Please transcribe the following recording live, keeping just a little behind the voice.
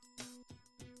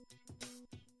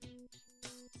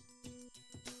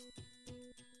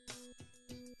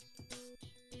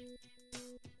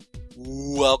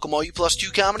Welcome all you Plus 2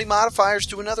 comedy modifiers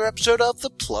to another episode of the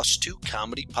Plus 2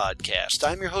 Comedy Podcast.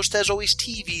 I'm your host as always,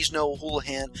 TV's Noah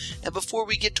Houlihan, and before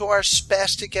we get to our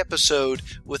spastic episode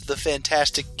with the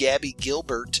fantastic Gabby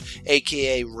Gilbert,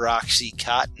 aka Roxy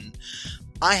Cotton,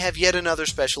 I have yet another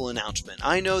special announcement.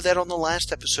 I know that on the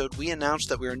last episode we announced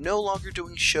that we are no longer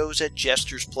doing shows at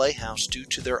Jester's Playhouse due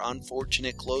to their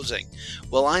unfortunate closing.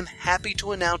 Well, I'm happy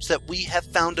to announce that we have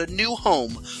found a new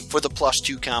home for the Plus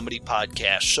 2 Comedy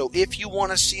Podcast. So if you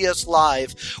want to see us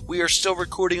live, we are still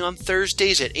recording on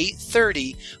Thursdays at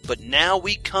 8:30, but now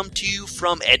we come to you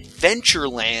from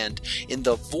Adventureland in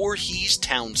the Voorhees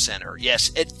Town Center. Yes,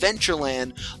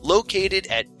 Adventureland, located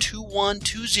at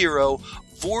 2120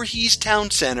 Voorhees Town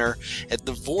Center at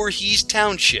the Voorhees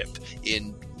Township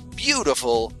in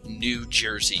beautiful New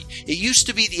Jersey. It used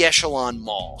to be the Echelon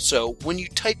Mall, so when you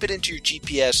type it into your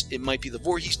GPS, it might be the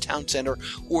Voorhees Town Center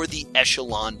or the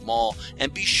Echelon Mall.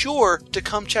 And be sure to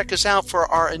come check us out for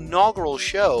our inaugural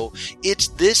show. It's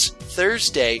this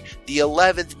Thursday, the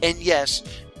 11th, and yes,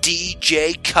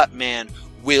 DJ Cutman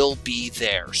will be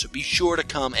there, so be sure to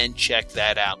come and check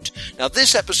that out. Now,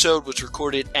 this episode was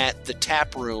recorded at the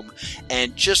Tap Room,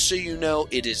 and just so you know,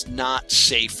 it is not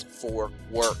safe for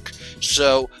work.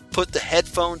 So put the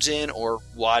headphones in or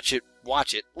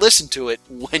listen to it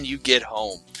when you get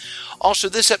home. Also,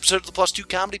 this episode of the Plus 2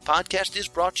 Comedy Podcast is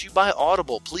brought to you by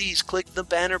Audible. Please click the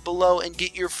banner below and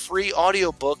get your free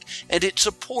audiobook, and it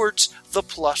supports the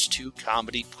Plus 2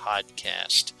 Comedy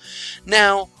Podcast.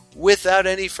 Now, without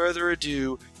any further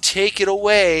ado, take it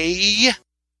away,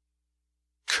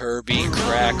 Kirby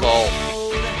Crackle.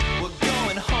 We're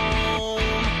going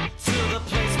home to the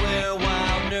place where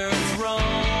wild nerds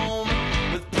roam,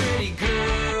 with pretty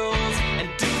girls and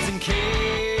dudes in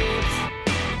capes.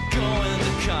 Going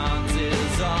to cons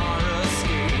is our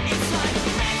escape. It's like a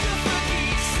mecca for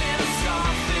geeks in a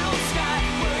star-filled sky,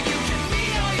 where you can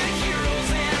meet all your heroes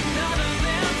and none of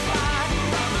them fly.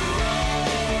 We're on the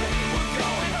road, we're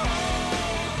going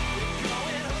home, we're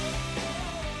going home.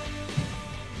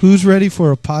 Who's ready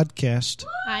for a podcast?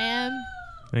 I am.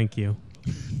 Thank you.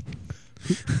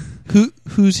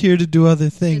 Who's here to do other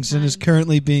things and is times.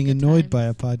 currently being Good annoyed times. by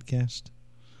a podcast?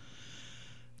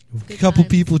 A Good couple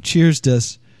times. people cheersed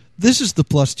us. This is the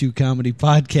Plus 2 Comedy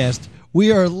Podcast.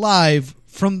 We are live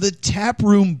from the Tap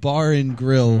Room Bar and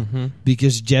Grill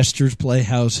because Jester's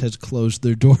Playhouse has closed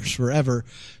their doors forever.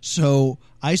 So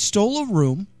I stole a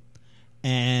room,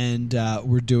 and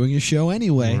we're doing a show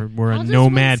anyway. We're How a does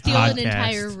nomad one steal podcast. an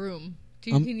entire room?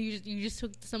 Do Um, you just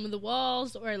took some of the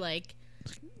walls, or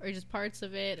just parts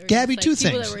of it? Or Gabby, just, two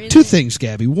people things. that were in Two there? things,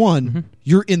 Gabby. One,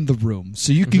 you're in the room,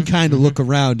 so you can kind of look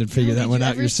around and figure that Did one you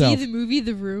out ever yourself. See the movie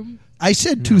The Room? I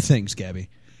said two things, Gabby.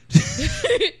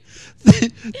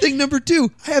 Thing number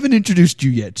two, I haven't introduced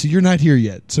you yet, so you're not here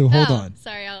yet. So hold on.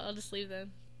 Sorry, I'll just leave then.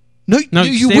 No, No,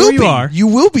 you stay will where be. you are. You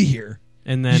will be here.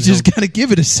 And then You just got to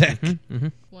give it a sec.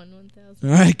 1,000. All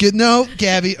right, good. No,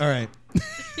 Gabby. All right.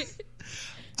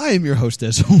 I am your host,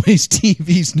 as always,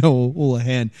 TV's Noah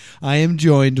Houlihan. I am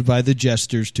joined by the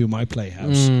jesters to my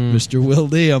playhouse, Mr. Will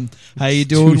Liam. How you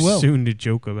doing, too Will? soon to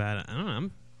joke about it. I don't know.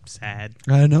 I'm sad.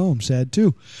 I know, I'm sad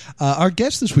too. Our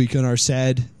guest this week on our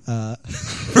sad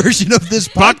version of this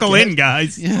podcast. Buckle in,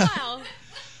 guys. Yeah.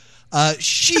 Wow.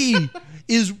 She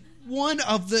is one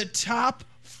of the top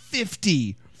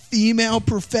 50 female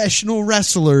professional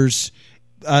wrestlers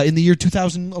in the year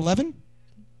 2011.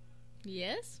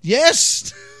 Yes?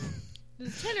 Yes, It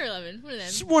was 10 or 11. One of them.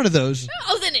 it's one of those.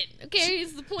 Oh, then it. Okay,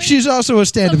 here's the point. She's also a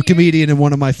stand-up Some years. comedian and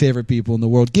one of my favorite people in the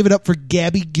world. Give it up for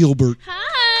Gabby Gilbert.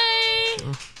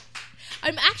 Hi!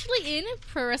 I'm actually in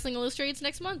Pro Wrestling Illustrated's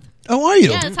next month. Oh, are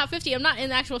you? Yeah, the top 50. I'm not in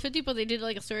the actual 50, but they did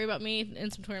a story about me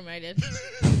and some tournament I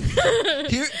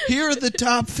did. Here are the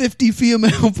top 50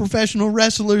 female professional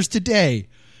wrestlers today.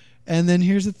 And then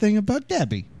here's the thing about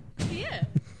Gabby. Yeah,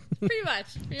 pretty much.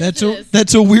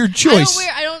 That's a weird choice.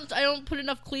 I don't put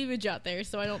enough cleavage out there,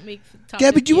 so I don't make top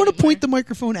Gabby, 50 do you want to anymore. point the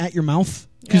microphone at your mouth?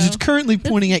 Because No. it's currently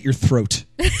pointing at your throat.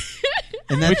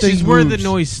 And that Which thing is where the moves.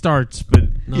 noise starts, but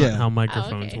not Yeah. how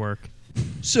microphones okay. work.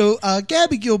 So,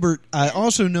 Gabby Gilbert,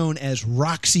 also known as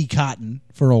Roxy Cotton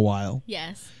for a while.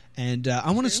 Yes. And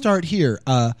I want to start here.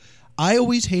 I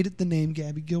always hated the name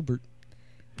Gabby Gilbert.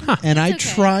 And I It's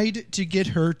okay. tried to get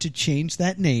her to change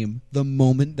that name the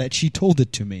moment that she told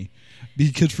it to me.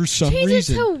 Because for some Change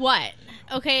reason... it to what?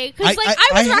 Okay, because I I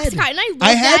was had- Roxy Cotton, and I love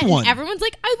I had that, one. and everyone's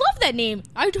like, I love that name.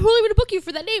 I totally would book you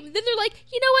for that name. And then they're like,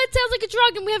 you know what? It sounds like a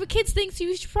drug, and we have a kids thing, so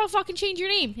you should probably fucking change your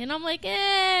name. And I'm like,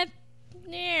 nah.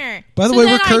 By the So way,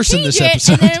 then we're cursing I this changed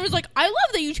episode. it, and then it was like, I love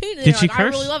that you changed it. Did They're she like, I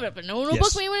curse? really love it, but no one will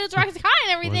Yes. book me when it's Roxy Cotton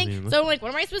and everything. Wasn't even So I'm like, what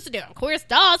am I supposed to do? Of course,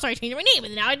 duh. So I changed my name,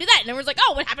 and now I do that. And everyone's like,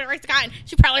 oh, what happened to Roxy Cotton?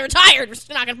 She probably retired. We're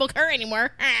still not going to book her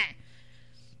anymore.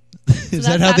 Is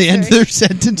that that's how they end faster. their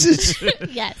sentences?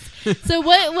 Yes. So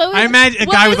what was, I imagine a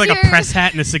what guy was with like your- a press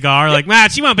hat and a cigar, like, man,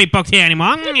 she won't be booked here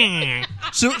anymore.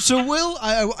 So Will,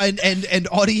 and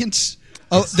audience,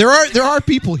 there are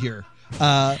people here.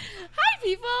 Hi,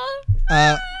 people.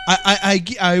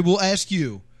 I will ask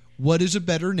you, what is a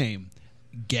better name,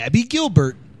 Gabby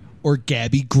Gilbert or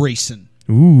Gabby Grayson?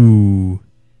 Ooh,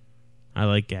 I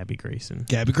like Gabby Grayson.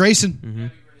 Gabby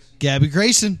Grayson. Gabby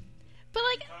Grayson. But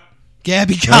like,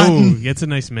 Gabby Oh, Cotton. it's a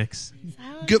nice mix.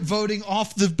 Voting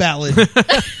off the ballot.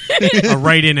 A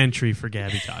write-in entry for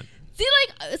Gabby Cotton.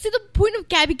 see the point of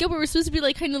Gabby Gilbert was supposed to be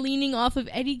like kind of leaning off of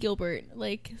Eddie Gilbert,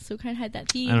 like so kind of had that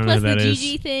theme I don't know plus who the that is.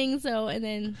 Gigi thing. So and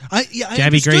then I Gabby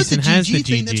understood Grayson the has GG the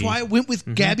thing. That's GG. why I went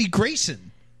with Gabby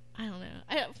Grayson. I don't know.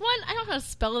 I don't know how to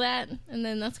spell that, and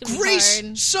then that's gonna be Grace,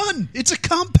 hard. son. It's a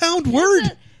compound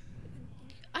word.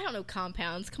 I don't know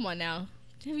compounds. Come on now.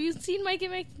 Have you seen my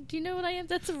gimmick? Do you know what I am?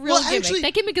 That's a real Well, gimmick. actually-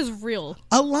 That gimmick is real.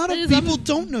 A lot That of is people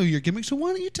don't know your gimmick, so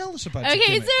why don't you tell us about your Okay,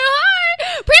 gimmick? so hi.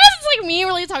 Pretty much it's like me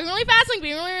really talking really fast, like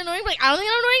being really annoying. But, like I don't think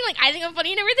I'm annoying. Like I think I'm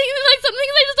funny and everything. And like some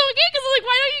things I just don't get because like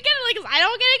why don't you get it? Like 'cause I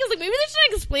don't get it because like maybe they're just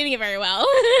not explaining it very well.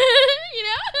 You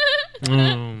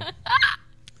know?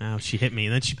 Oh, she hit me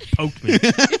and then she poked me.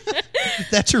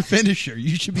 That's her finisher.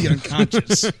 You should be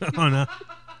unconscious. Oh no,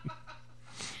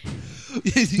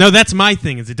 no, that's my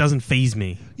thing. Is it doesn't phase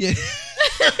me. Yeah.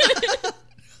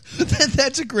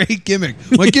 That's a great gimmick.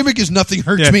 My gimmick is nothing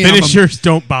hurts Yeah, me. and I'm finishers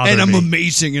don't bother and I'm me.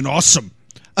 amazing and awesome.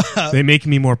 They make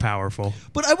me more powerful.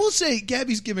 But I will say,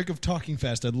 Gabby's gimmick of talking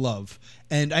fast, I love.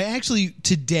 And I actually,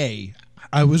 today,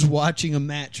 I was watching a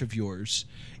match of yours.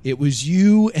 It was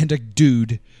you and a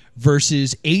dude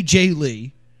versus AJ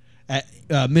Lee,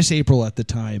 Miss April at the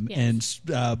time, Yes.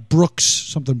 and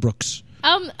Brooks.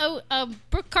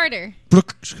 Brooke Carter.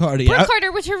 Brooks Carter. Brooke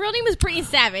Carter, which her real name was Brittany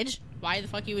Savage. Why the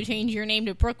fuck you would change your name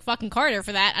to Brooke fucking Carter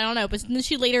for that? I don't know. But then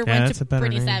she later went that's to a better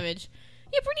Brittany name. Savage.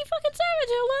 Yeah, Brittany fucking Savage.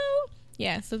 Hello.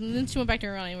 Yeah. So then she went back to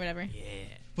her real name, whatever.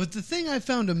 But the thing I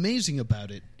found amazing about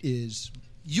it is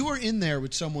you are in there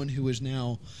with someone who is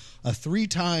now a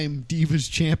 3-time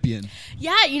Divas champion.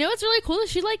 Yeah, you know what's really cool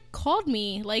is she like called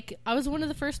me. Like I was one of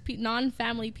the first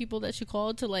non-family people that she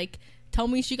called to like tell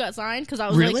me she got signed because I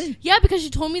was Really? like, yeah, because she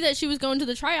told me that she was going to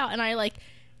the tryout, and I like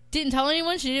didn't tell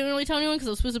anyone. She didn't really tell anyone because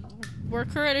I was supposed to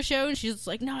work her at a show, and she's just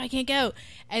like, no, I can't go.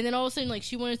 And then all of a sudden, like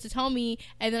she wanted to tell me,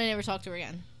 and then I never talked to her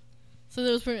again. So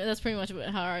that's pretty much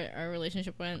how our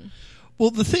relationship went.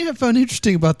 Well, the thing I found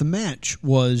interesting about the match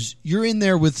was you're in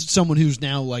there with someone who's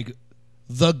now like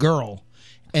the girl,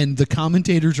 and the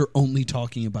commentators are only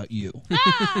talking about you.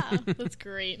 Ah, that's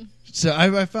great. So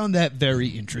I found that very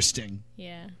interesting.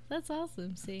 Yeah, that's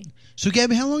awesome. See, So,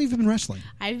 Gabby, how long have you been wrestling?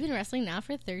 I've been wrestling now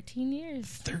for 13 years.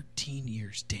 13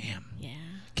 years. Damn. Yeah,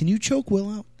 Can you choke Will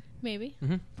out? maybe.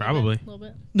 Probably. A little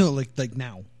bit. No, like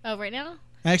now. Oh, right now?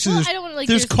 Actually, Well, I don't wanna, like,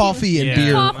 there's there's coffee and Yeah.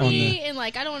 beer on Coffee the. and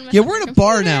like I don't want to. Yeah, we're in a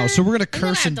bar now, so we're gonna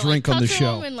curse and drink on the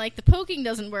show. And like the poking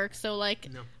doesn't work, so like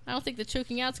I don't think the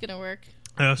choking out's gonna work.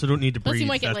 I also don't need to Plus, breathe. he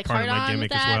might get That's like part hard of my on with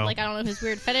gimmick as that. well. Like I don't know his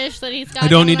weird fetish that he's got. I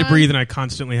don't need to going on. breathe, and I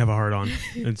constantly have a hard on.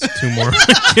 It's 2 more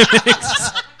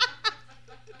gimmicks.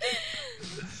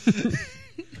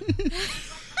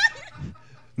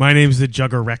 My name's the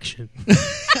Juggerection.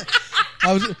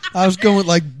 I was going with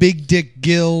like Big Dick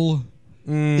Gill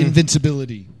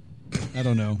invincibility. I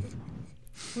don't know.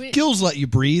 Wait, Gills let you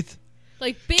breathe.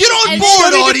 like big Get on and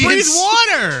board, then- I need to breathe audience.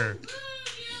 water.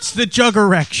 It's the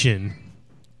Juggerection.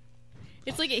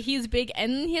 It's like he's big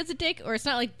and he has a dick, or it's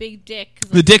not like big dick. 'cause,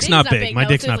 The like, dick's big's not big. My no,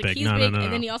 dick's so it's not like big. He's No, no, big, no, and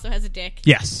no. then he also has a dick.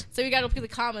 Yes. So we got to put the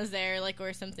commas there, like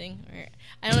or something. Or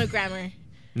I don't know grammar.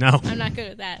 No. I'm not good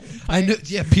at that. I know.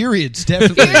 Yeah, periods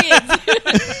definitely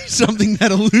Periods. something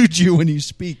that eludes you when you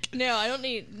speak. No, I don't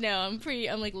need. No, I'm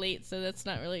like late, so that's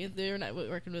not really. They're not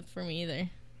working with for me either.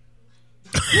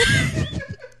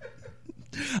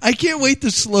 I can't wait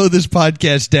to slow this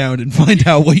podcast down and find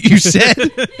out what you said.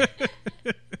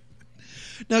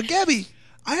 Now, Gabby,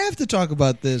 I have to talk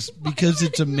about this because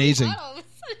it's amazing.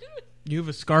 You have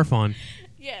a scarf on.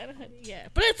 Yeah,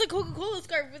 but it's a Coca-Cola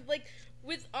scarf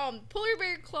with polar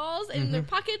bear claws in their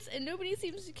pockets, and nobody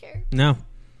seems to care. No.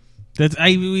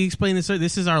 We explained this.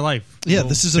 This is our life. Yeah, Little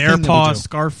this is a bear thing that we paw do.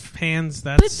 scarf hands.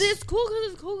 But That's this cool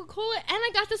because it's Coca-Cola, and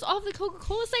I got this off the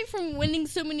Coca-Cola site from winning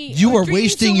so many. You are drinking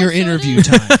wasting so your much soda. interview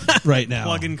time right now.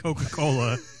 plugging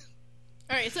Coca-Cola.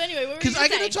 All right, so anyway, Because I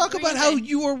got to talk about how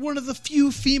you are one of the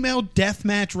few female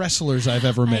deathmatch wrestlers I've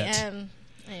ever met.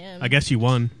 I am. I guess you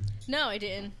won. No, I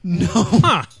didn't. No.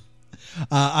 Huh.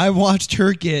 I watched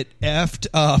her get effed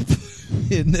up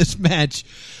in this match.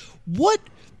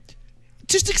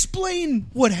 Just explain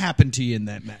what happened to you in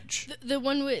that match. The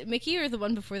one with Mickey or the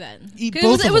one before that?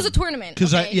 Both It was a tournament.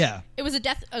 'Cause okay? It was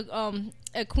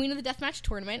a Queen of the Deathmatch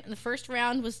tournament, and the first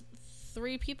round was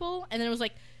 3 people, and then it was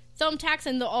like thumbtacks,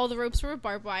 and all the ropes were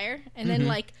barbed wire, and then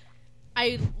like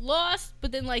I lost,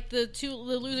 but then like the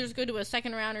losers go to a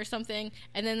second round or something,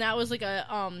 and then that was like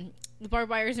the barbed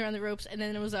wires around the ropes, and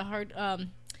then it was a hard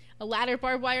a ladder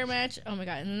barbed wire match. Oh my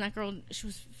god! And then that girl, she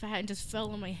was fat and just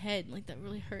fell on my head, like that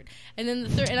really hurt. And then the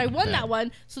third, and I won that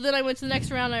one. So then I went to the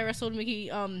next round. And I wrestled Mickey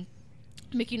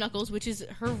Knuckles, which is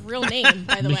her real name,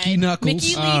 by the Mickey way. Knuckles.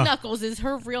 Mickey Lee Knuckles is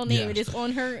her real name. Yeah. It is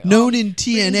on her known in written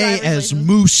TNA driver's as license.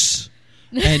 Moose,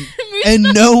 and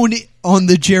known on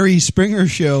the Jerry Springer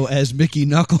show as Mickey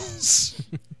Knuckles.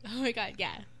 Oh my god,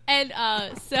 yeah. And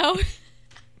so,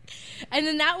 and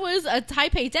then that was a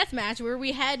Taipei death match where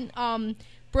we had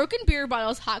broken beer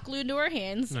bottles hot glued to our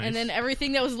hands, Nice. and then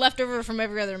everything that was left over from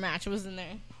every other match was in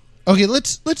there. Okay,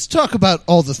 let's talk about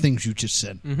all the things you just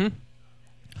said. Mm-hmm.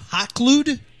 Hot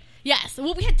glued. Yes.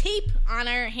 Well, we had tape on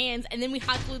our hands, and then we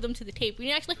hot glued them to the tape. We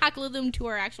didn't actually hot glue them to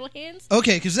our actual hands.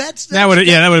 Okay, because That would have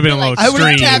been a little Like, I would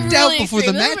have extreme. tapped out Really before the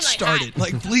extreme. That match would've started. been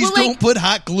like Like, please Well, like- don't put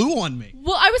hot glue on me.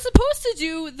 Well, I was supposed to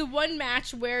do the one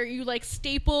match where you like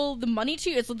staple the money to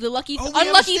it's the We have a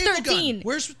unlucky staple 13. gun.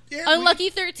 Where's Unlucky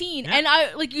 13, and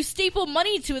I like you staple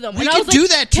money to them. We and I could was do like,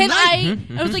 that Can tonight.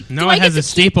 I was like, Noah do I get has to a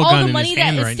staple keep all gun the in money his that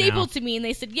hand is right stapled now. to me? And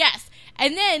they said yes.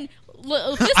 And then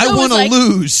Fisto I was want to like,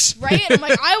 lose. right? And I'm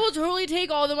like, I will totally take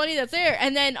all the money that's there.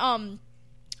 And then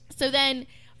so then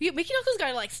Mickey Knuckles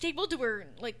got like stapled to her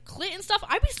like clit and stuff.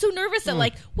 I'd be so nervous that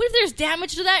like, what if there's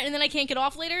damage to that and then I can't get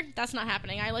off later? That's not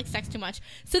happening. I like sex too much.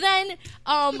 So then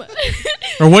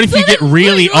Or what if so you get then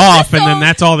really Lufisto- off and then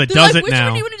that's all that they're does like, it which now?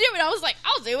 one do you want to do? And I was like,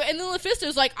 I'll do it. And then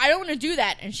Lufisto's like, I don't want to do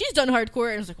that. And she's done hardcore.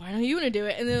 And I was like, why don't you want to do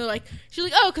it? And then they're like, she's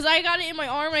like, oh, because I got it in my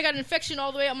arm. I got an infection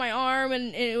all the way up my arm,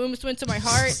 and it almost went to my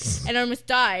heart, and I almost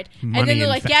died. And Money then they're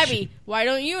like, infection. Gabby, why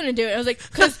don't you want to do it? I was like,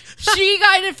 because she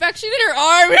got an infection in her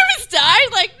arm and almost died.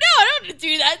 Like, no, I don't want to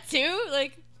do that too.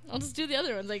 Like, I'll just do the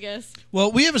other ones, I guess.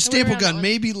 Well, we have a staple around that gun. one.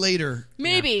 Maybe later.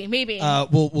 Maybe.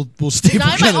 We'll staple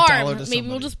Not in gun a my dollar arm. to Maybe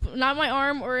we'll somebody. just not in my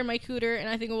arm or in my cooter, and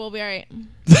I think we'll be all right.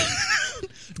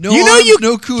 No You know arms, you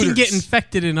no can cooters. get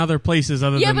infected in other places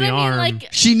other Yeah, than but the I mean, arm. like,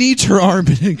 She needs her arm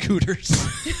and cooters.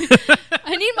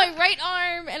 I need my right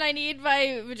arm and I need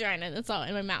my vagina. That's all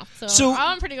in my mouth. So, So,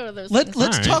 I'm pretty good at those. Let's things. All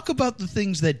right. talk about the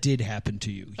things that did happen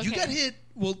to you. You Okay. got hit.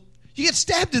 Well, you got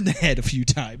stabbed in the head a few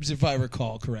times, if I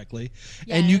recall correctly,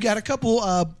 and you Yes. got a couple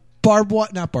not barbed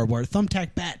wire,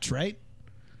 thumbtack bats, right?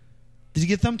 Did you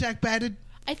get thumbtack batted?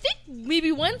 I think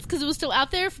maybe once because it was still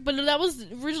out there, but that was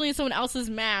originally someone else's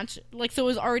match. Like, so it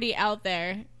was already out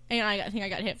there, and I think I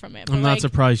got hit from it. But I'm not like,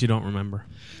 surprised you don't remember.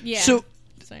 Yeah. So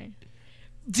Sorry.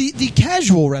 the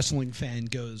casual wrestling fan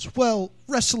goes, well,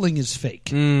 wrestling is fake.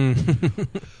 Mm.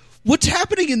 What's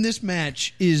happening in this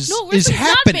match is No, is wrestling's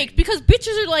not happening. fake because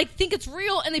bitches are like think it's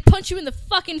real and they punch you in the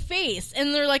fucking face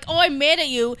and they're like, oh, I'm mad at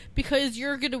you because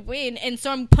you're gonna win, and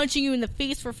so I'm punching you in the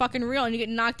face for fucking real, and you get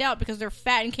knocked out because they're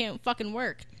fat and can't fucking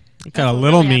work. It got a what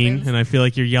little really mean, happens. and I feel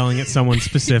like you're yelling at someone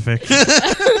specific.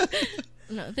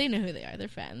 No, they know who they are. They're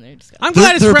fat and they're disgusting. I'm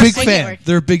glad it's They're a big wrestling. fan. work.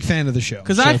 They're a big fan of the show.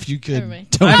 'Cause so I've- if you could Everybody.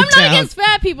 tone I'm it not down. against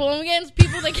fat people. I'm against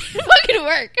people that can fucking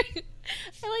work.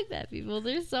 I like fat people.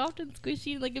 They're soft and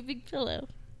squishy like a big pillow.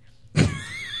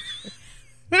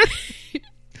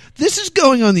 This is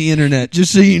going on the internet,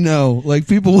 just so you know. Like,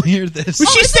 people will hear this.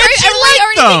 Well, she it's said already- she everybody liked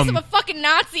already thinks them. I'm a fucking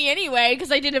Nazi anyway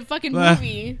because I did a fucking Uh,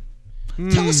 movie.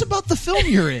 Tell us about the film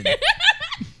you're in.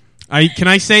 Can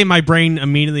I say my brain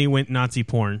immediately went Nazi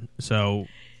porn? So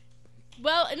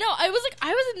Well, no, I was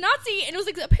a Nazi, and it was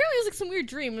like apparently it was like some weird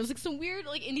dream. It was like some weird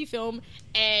like indie film,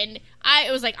 and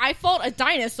it was like I fought a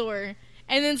dinosaur,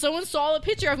 and then someone saw a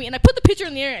picture of me, and I put the picture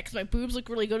on the internet because my boobs look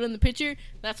really good in the picture.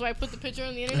 That's why I put the picture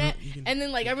on the internet. And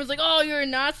then like everyone's like, "Oh, you're a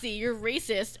Nazi, you're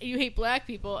racist, you hate black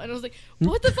people," and I was like,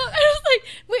 "What the fuck?" I was like,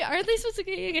 "Wait, aren't they supposed to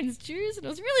go against Jews?" And I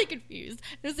was really confused.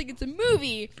 And I was like, "It's a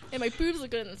movie, and my boobs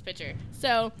look good in this picture,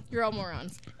 so you're all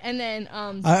morons." And then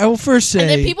I will first say. and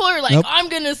then people are like, Nope. I'm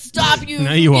going to stop you No,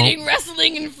 from you won't. getting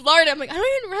wrestling in Florida. I'm like, I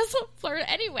don't even wrestle in Florida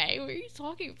anyway. What are you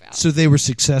talking about? So they were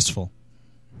successful.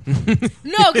 No,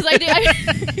 because I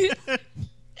did. No,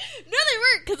 they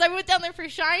weren't, because I went down there for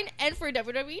Shine and for a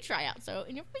WWE tryout. So,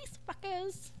 in your face,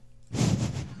 fuckers.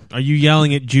 are you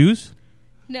yelling at Jews?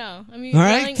 No. I mean, All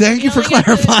right, thank you for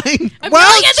clarifying. I'm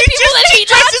yelling at the people that hate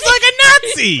dresses like a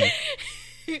Nazi.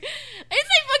 I didn't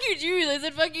say you Jews. I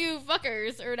said fuck you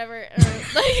fuckers or whatever. Or,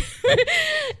 like,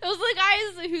 those are the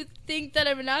guys who think that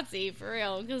I'm a Nazi for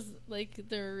real because like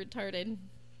they're retarded.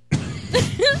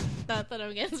 Not that I'm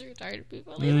against retarded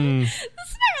people either. This is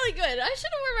not really good. I should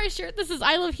have worn my shirt. This is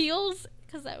I love heels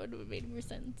because that would have made more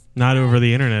sense. Not over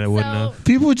the internet, it wouldn't So- have.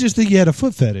 People would just think you had a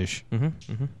foot fetish.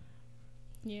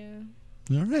 Yeah.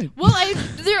 All right. Well,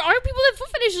 there are people that have foot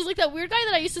fetishes, like that weird guy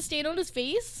that I used to stain on his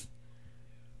face.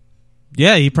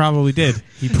 Yeah, he probably did.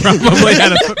 He probably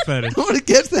had a foot fetish. I want to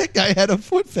guess that guy had a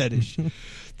foot fetish.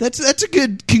 That's a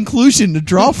good conclusion to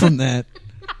draw from that.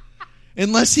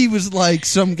 Unless he was like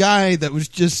some guy that was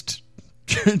just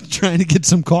trying to get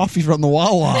some coffee from the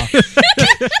Wawa.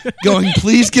 Going,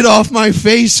 please get off my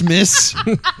face, miss.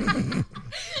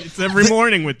 It's every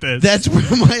morning with this. That's where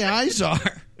my eyes are.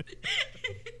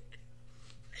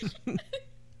 Good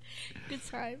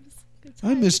times. Good times.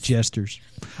 I miss jesters.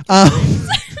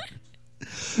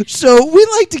 So we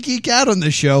like to geek out on the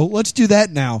show. Let's do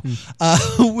that now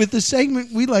with the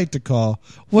segment we like to call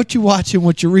 "What You Watching,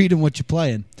 What You Reading, What You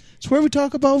Playing." It's where we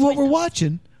talk about what we're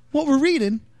watching, what we're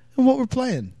reading, and what we're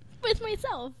playing. With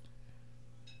myself.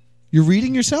 You're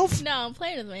reading yourself, No, I'm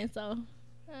playing with myself.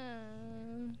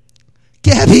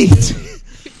 Gabby.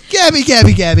 Gabby.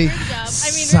 Good job.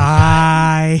 I mean,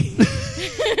 Sigh.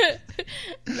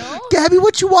 no. Gabby,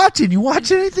 what you watching? You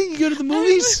watching anything? You go to the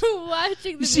movies? I'm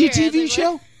watching the You see a mirror. TV Like,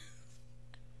 show?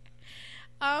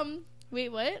 Wait,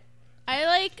 what? I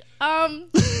like I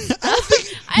don't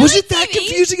think. I Was like it that TV.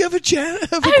 confusing of a question?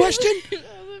 I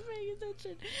wasn't paying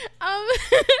attention. I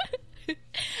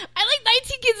like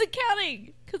 19 Kids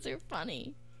Accounting because they're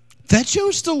funny. That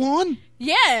show's still on.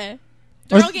 Yeah,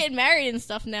 they're Are all getting married and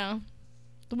stuff now.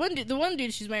 The one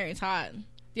dude she's marrying is hot.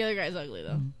 The other guy's ugly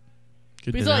though.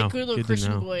 Good But he's to know. like good little Good to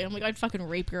Christian know. boy. I'm like, I'd fucking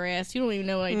rape your ass. You don't even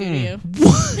know what I do to you.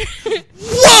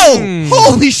 Whoa!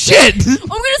 Holy shit! I'm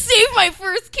gonna save my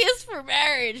first kiss for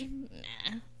marriage.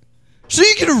 Nah. So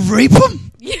you're gonna rape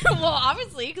him? Yeah, well,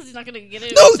 obviously, because he's not gonna get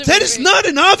it. No, that is not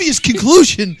an obvious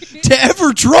conclusion to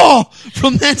ever draw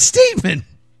from that statement.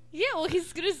 Yeah, well,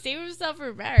 he's gonna save himself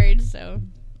for marriage, so.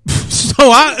 So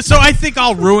I think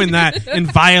I'll ruin that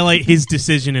and violate his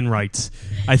decision and rights.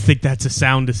 I think that's a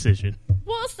sound decision.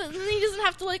 Well, so then he doesn't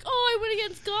have to like, oh, I went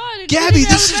against God. And Gabby, did it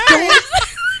this out is of going-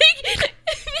 marriage.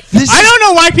 This I don't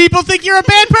know why people think you're a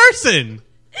bad person.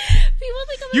 People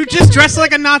think I'm a You bad just dress person.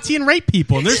 like a Nazi and rape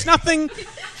people, and there's nothing.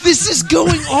 This is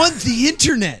going on the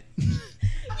internet. Yeah,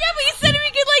 but you said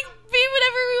we could like be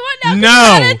whatever we want now. 'cause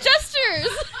No. we're not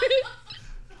gestures.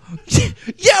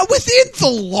 Yeah, within the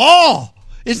law.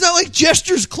 It's not like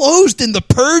Gestures closed and the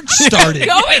purge started.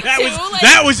 Going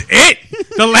That was it.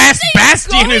 The last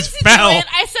bastion going is to do fell. it.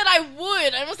 I said I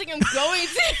would. I don't think I'm going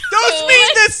to. Those mean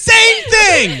the same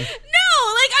thing.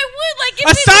 No, like I would. Like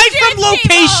if Aside the from chance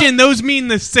came location, up- those mean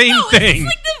the same No, thing. it's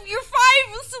like your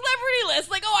 5 celebrity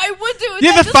list. Like, oh, I would do it.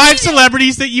 Yeah, That the doesn't 5 mean it.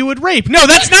 celebrities that you would rape. No,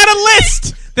 that's not a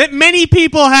list that many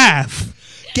people have.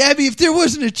 Gabby, if there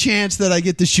wasn't a chance that I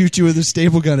get to shoot you with a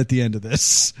staple gun at the end of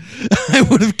this, I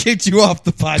would have kicked you off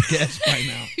the podcast by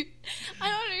now. I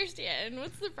don't understand.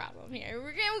 What's the problem here?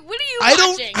 What are you I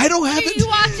don't- watching? I don't have What are it- you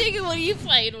watching and what are you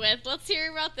playing with? Let's hear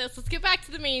about this. Let's get back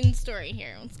to the main story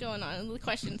here. What's going on? The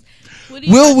questions. What are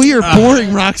you Will, watching? we are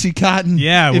boring Roxy Cotton.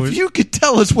 Yeah, If we're- you could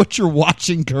tell us what you're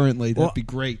watching currently, that'd be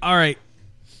great. All right.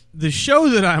 The show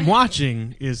that I'm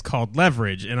watching is called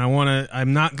Leverage, and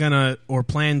I'm not gonna or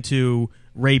plan to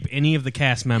rape any of the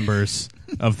cast members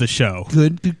of the show.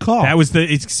 Good call. That was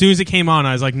as soon as it came on,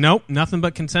 I was like, nope, nothing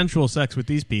but consensual sex with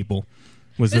these people.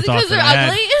 Was the Is it thought because they're that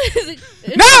I had. ugly?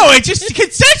 No, it's just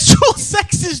consensual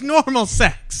sex is normal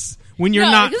sex when you're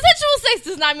no, not. consensual sex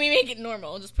does not mean make it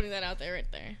normal. Just putting that out there right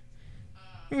there.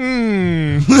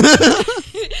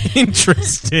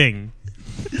 Interesting.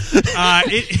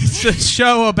 It's a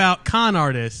show about con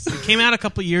artists. It came out a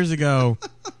couple years ago.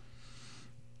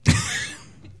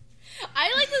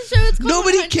 I like the show. It's called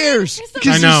Nobody 100. cares There's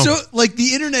because I know. so like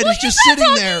the internet Well, is just he's not sitting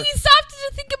talking. there. He stopped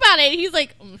to think about it. He's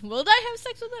like, "Will I have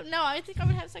sex with him? No, I think I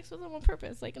would have sex with him on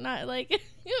purpose. Like, not like."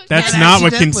 That's Yeah, not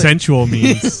what accidentally. consensual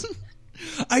means.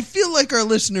 I feel like our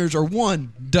listeners are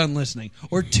one, done listening,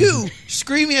 or two,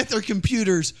 screaming at their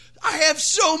computers. I have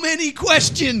so many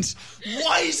questions.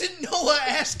 Why isn't Noah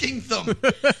asking them?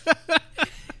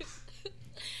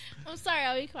 I'm sorry.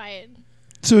 I'll be quiet.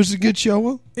 So it's a good show,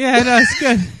 Will? Yeah, it's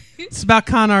good. It's about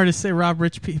con artists. They rob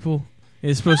rich people.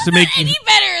 It's supposed to make Not any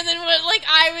better than what like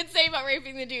I would say about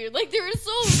raping the dude. Like there was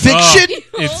so Fiction?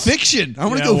 It's Fiction. I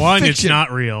want to Yeah, go one. fiction. It's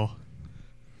not real.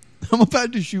 I'm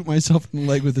about to shoot myself in the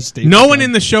leg with a staple No one gun.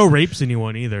 in the show rapes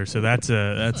anyone either. So that's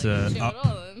a Shit at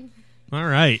all, then. all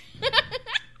right.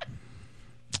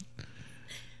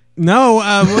 No,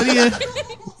 what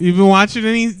do you been watching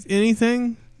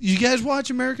anything? You guys watch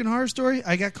American Horror Story?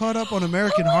 I got caught up on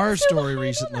American Horror Story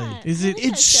recently. Is it?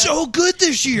 It's so good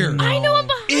this year. I know I'm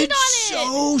behind It's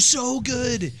on it. so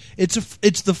good.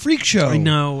 It's the Freak Show. I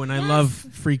know, and I love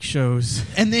freak shows.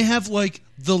 And they have like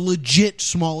the legit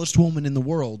smallest woman in the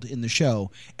world in the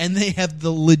show, and they have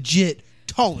the legit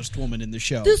tallest woman in the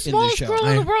show. The smallest in the show. girl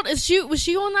in the world was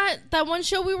she on that one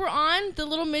show we were on? The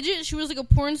little midget. She was like a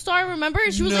porn star. Remember?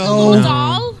 She was like a No. little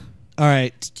doll. All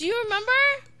right, Do you remember?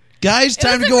 guys,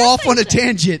 time was to a go off on a wrestling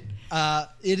tangent.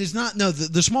 It is not. No,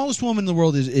 the smallest woman in the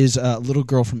world is a little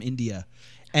girl from India,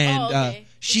 and okay.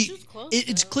 she. She was close,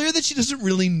 It's though. clear that she doesn't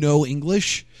really know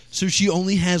English, so she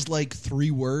only has like 3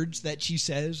 words that she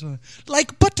says,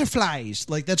 like butterflies.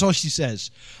 Like that's all she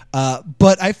says.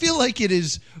 But I feel like it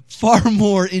is far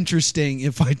more interesting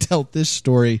if I tell this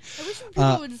story. I wish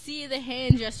people would see the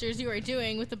hand gestures you were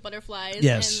doing with the butterflies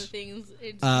Yes. and the things.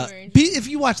 It's If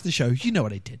you watch the show, you know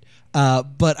what I did.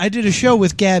 But I did a show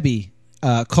with Gabby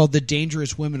called The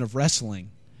Dangerous Women of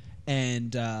Wrestling,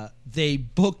 and they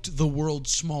booked the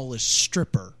world's smallest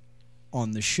stripper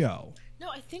on the show. no,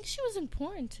 I think she was in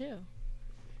porn too.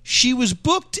 She was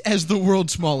booked as the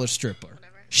world's smallest stripper.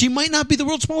 She might not be the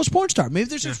world's smallest porn star. Maybe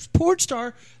there's a porn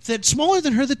star that's smaller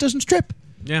than her that doesn't strip.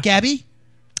 Yeah. Gabby,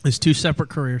 It's 2 separate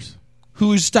careers.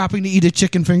 who is stopping to eat a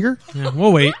chicken finger. Yeah,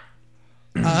 we'll wait.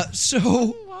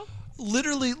 So,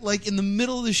 literally, like in the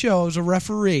middle of the show, as a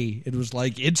referee, it was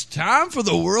like, it's time for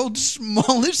the world's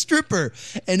smallest stripper.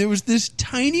 And it was this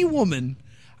tiny woman,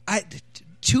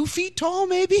 2 feet tall,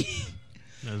 maybe?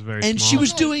 That was very And small. she was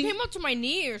Like, doing came up to my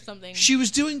knee or something. she was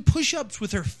doing push-ups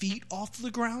with her feet off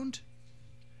the ground.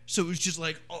 So it was just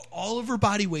like all of her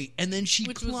body weight, and then she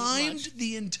Which was climbed much.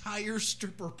 the entire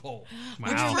stripper pole. Wow.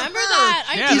 Which for Remember her that?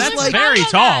 I Yeah, totally that's forgot very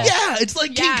about tall. that. Yeah, it's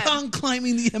like Yeah. King Kong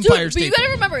climbing the Dude, Empire but State you gotta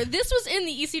Building. remember, this was in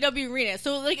the ECW arena,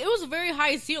 so like it was a very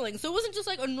high ceiling, so it wasn't just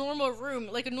like a normal room,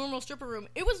 like a normal stripper room.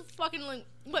 It was fucking like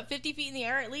what, 50 feet in the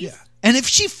air at least. Yeah, and if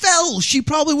she fell, she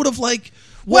probably would have like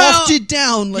Well, wafted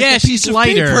down like yeah, a piece she's of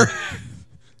lighter. paper.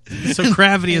 So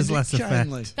gravity has And less effect.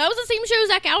 kindly. That was the same show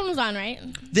Zach Allen was on, right?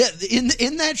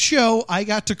 In that show, I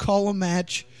got to call a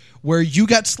match where you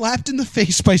got slapped in the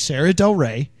face by Sarah Del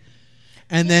Rey,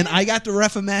 and then I got to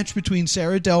ref a match between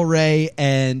Sarah Del Rey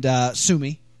and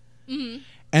Sumi. Mm-hmm.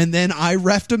 And then I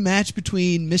refed a match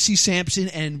between Missy Sampson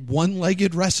and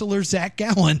one-legged wrestler Zach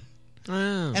Gowen. Oh.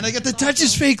 And I got to touch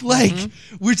his fake leg,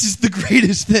 which is the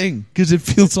greatest thing because it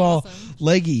feels all awesome.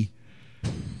 leggy.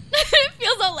 It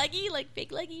feels all leggy, like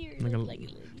fake leggy or Like a-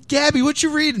 leggy. Gabby, what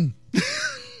you reading?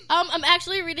 I'm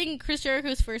actually reading Chris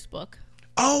Jericho's first book.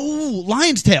 Oh,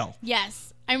 Lion's Tail.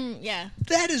 Yes, yeah.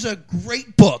 That is a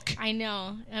great book. I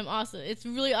know. I'm awesome. It's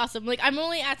really awesome. Like I'm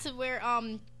only at to where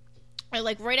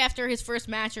like right after his first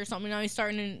match or something. Now he's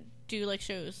starting to do like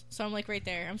shows. So I'm like right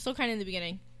there. I'm still kind of in the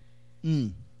beginning.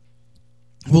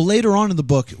 Well, later on in the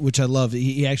book, which I love,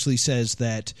 he actually says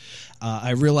that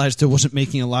I realized I wasn't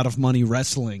making a lot of money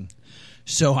wrestling,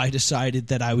 so I decided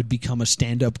that I would become a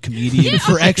stand-up comedian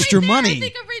for I'm extra right there. money. I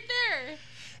think I'm right there.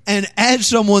 And as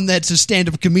someone that's a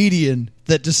stand-up comedian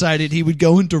that decided he would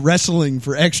go into wrestling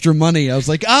for extra money, I was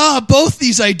like, both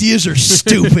these ideas are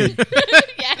stupid.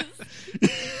 Yes.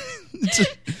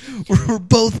 We're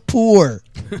both poor.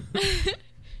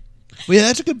 Well, yeah,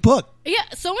 that's a good book. Yeah.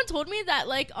 Someone told me that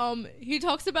like he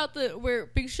talks about where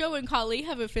Big Show and Khali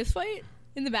have a fist fight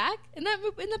in the back in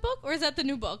the book, or is that the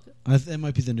new book? That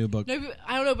might be the new book. Maybe,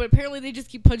 I don't know, but apparently they just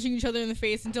keep punching each other in the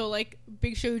face until like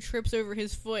Big Show trips over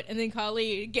his foot, and then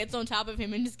Khali gets on top of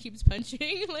him and just keeps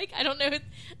punching. Like I don't know.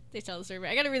 They tell the story.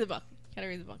 I gotta read the book.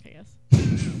 I guess.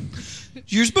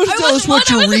 You're supposed to I tell us wasn't-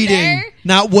 what I you're wasn't reading, there.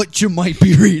 not what you might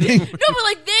be reading. No, but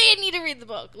like they need to read the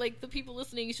book. Like the people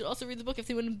listening should also read the book if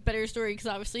they want a better story, because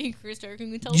obviously Chris Jericho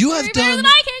can tell You the story have better done- than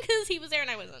I can because he was there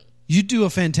and I wasn't. You do a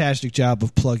fantastic job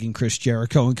of plugging Chris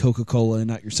Jericho and Coca-Cola and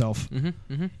not yourself.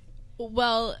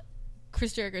 Well,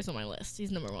 Chris Jericho's on my list.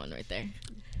 He's number 1 right there.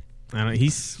 I don't know,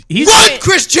 he's Run,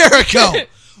 Chris Jericho!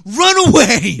 Run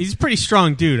away! he's a pretty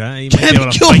strong dude. Huh? He might be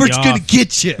able Kevin to fight Gilbert's you gonna off.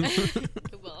 get you.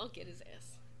 Well, I'll get his ass.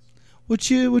 What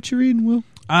you reading, Will?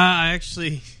 I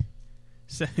actually,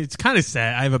 it's kind of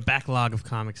sad. I have a backlog of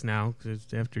comics now because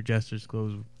after Jester's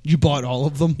close. You bought all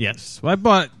of them? Yes, well, I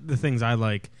bought the things I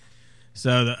like.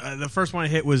 So the first one I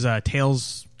hit was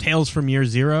Tales from Year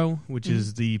Zero, which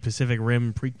is the Pacific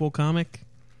Rim prequel comic.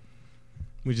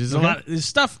 Which is a lot. There's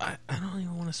stuff I don't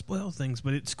even want to spoil things,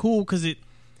 but it's cool because it.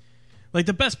 Like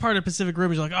the best part of Pacific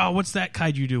Rim is like, oh, what's that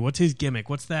kaiju do? What's his gimmick?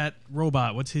 What's that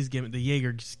robot? What's his gimmick? The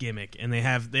Jaeger's gimmick, and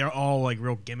they're all like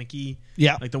real gimmicky.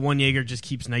 Yeah. Like the one Jaeger just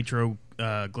keeps nitro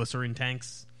glycerin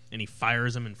tanks and he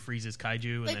fires them and freezes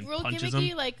kaiju and Like then real punches gimmicky,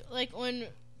 them. like when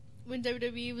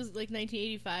WWE was like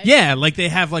 1985. Yeah, like they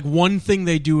have like one thing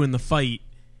they do in the fight,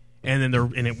 and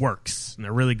then it works, and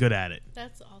they're really good at it.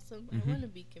 That's awesome. Mm-hmm. I want to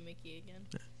be gimmicky again.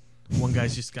 One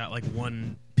guy's just got like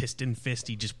one piston fist.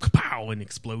 He just pow and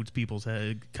explodes people's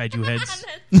kaiju heads.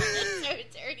 That's so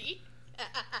dirty.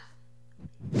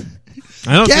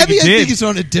 I don't Gabby, think I he think did. is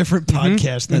on a different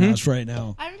podcast than us right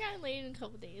now. I haven't gotten laid in a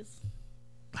couple days.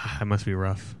 That must be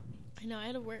rough. I know, I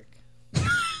had to work. I'm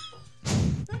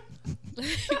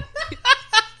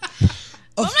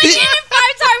not getting it 5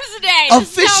 times a day. This is how I'm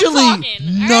Officially,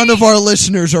 talking, none all of our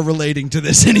listeners are relating to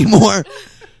this anymore.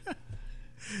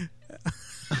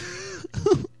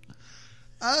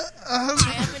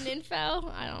 I have an info.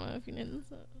 I don't know if you knew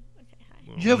this. Okay,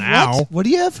 hi. You have Now. what? What do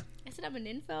you have? I said I'm an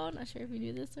info. I'm not sure if you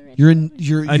knew this already. You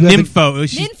A have nympho.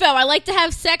 She's- Info. I like to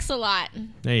have sex a lot.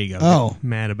 there you go. Oh.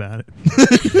 Mad about it.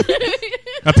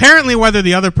 Apparently, whether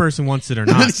the other person wants it or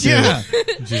not, too. Yeah.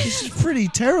 Just This is pretty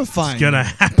terrifying. gonna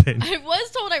happen. I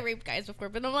was told I raped guys before,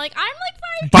 but I'm like, I'm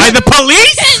like 5'10". By the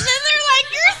police? And then they're like,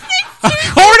 you're 6'2".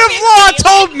 A court of law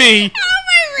told me How am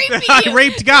I raping that you? I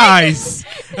raped guys.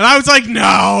 And I was like,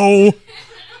 no.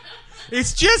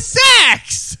 It's just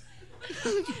sex.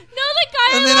 No, the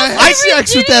guy. And then I had raped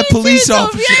sex me with that did it police too,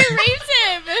 officer. So I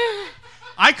raped him.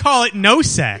 I call it no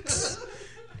sex.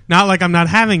 Not like I'm not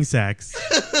having sex.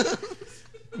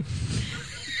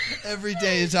 Every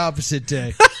day is opposite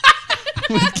day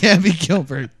with Gabby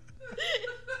Gilbert.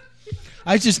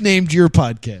 I just named your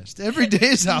podcast. Every day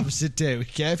is opposite day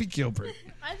with Gabby Gilbert.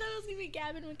 I thought it was gonna be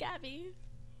Gavin with Gabby.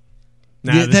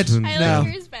 Nah, Yeah, this that's- one's- I No.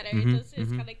 like yours better. It's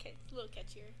kind of a little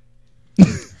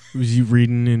catchier. Was you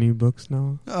reading any books,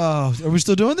 Noah? Oh, are we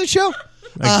still doing this show?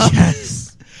 I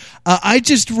guess. I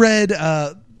just read.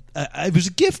 It was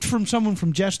a gift from someone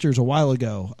from Jesters a while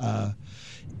ago.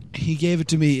 He gave it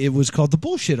to me. It was called The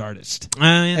Bullshit Artist.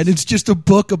 Yes. And it's just a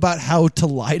book about how to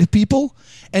lie to people.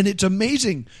 And it's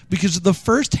amazing because the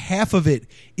first half of it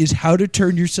is how to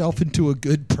turn yourself into a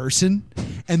good person,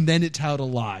 and then it's how to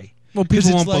lie. Well, 'Cause people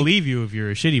it's won't like- believe you if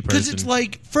you're a shitty person. Because it's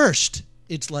like, first,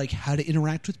 it's like how to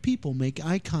interact with people, make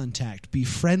eye contact, be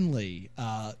friendly,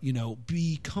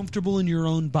 be comfortable in your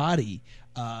own body.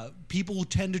 People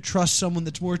tend to trust someone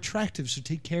that's more attractive, so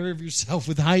take care of yourself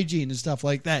with hygiene and stuff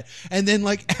like that. And then,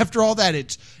 like, after all that,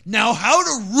 it's now how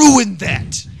to ruin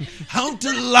that, how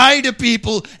to lie to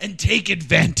people and take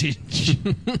advantage.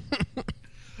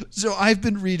 So I've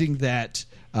been reading that,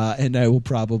 and I will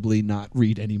probably not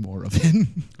read any more of it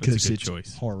because good it's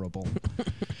choice. horrible.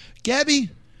 Gabby,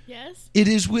 Yes. it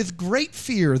is with great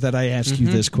fear that I ask you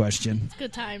this question.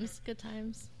 Good times. Good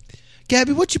times.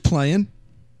 Gabby, what you playing?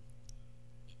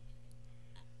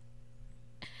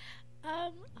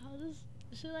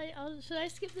 Should I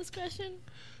skip this question?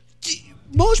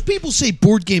 Most people say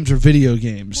board games are video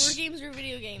games. Board games or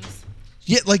video games?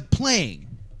 Yeah, like playing.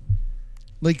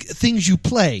 Like things you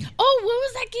play. Oh, what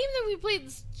was that game that we played?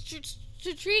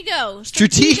 Stratego.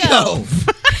 Stratego.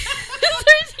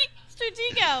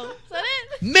 Stratego. Is that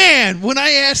it? Man, when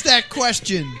I asked that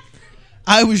question,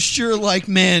 I was sure like,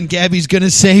 man, Gabby's going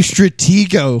to say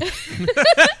Stratego.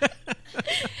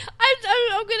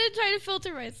 I'm gonna try to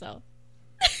filter myself.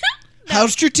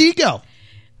 How's Stratego?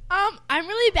 I'm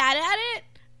really bad at it.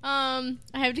 I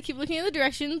have to keep looking at the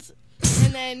directions,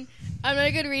 and then I'm not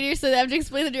a good reader, so they have to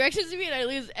explain the directions to me, and I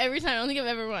lose every time. I don't think I've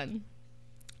ever won.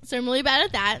 So I'm really bad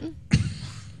at that.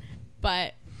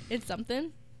 But it's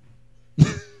something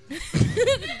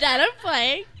that I'm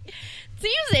playing.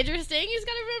 Seems interesting. You just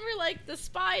gotta remember, like, the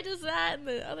spy does that, and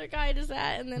the other guy does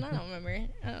that, and then I don't remember.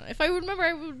 If I would remember,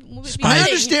 I would be I winning.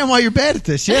 understand why you're bad at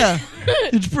this, yeah.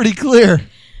 It's pretty clear.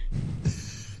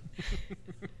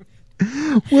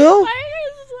 Well, Why are you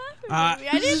guys just laughing at me?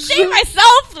 I didn't this say is-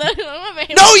 myself. I don't know if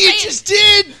I no, say you it. just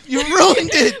did. You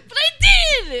ruined it. But I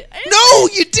did. I didn't No,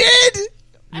 you did.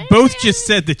 You both just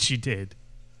said that you did.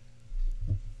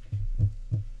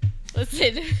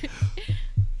 Listen.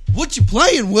 What you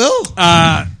playing, Will?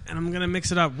 And I'm going to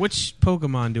mix it up. Which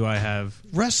Pokemon do I have?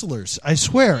 Wrestlers. I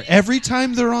swear, every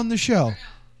time they're on the show.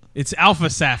 It's Alpha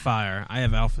Sapphire. I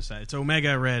have Alpha Sapphire. It's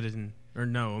Omega Red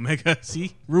Omega,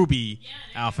 see? Ruby,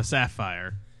 Alpha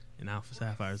Sapphire. And Alpha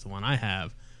Sapphire is the one I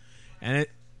have. And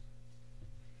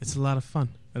it's a lot of fun.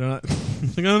 I don't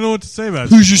know what to say about it.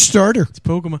 Who's your starter? It's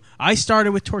Pokemon. I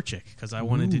started with Torchic because I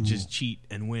wanted to just cheat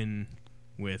and win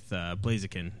with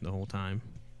Blaziken the whole time.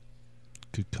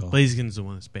 Good call. Blaziken's the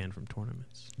one that's banned from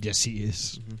tournaments. Yes, he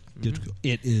is. Good call.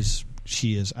 It is.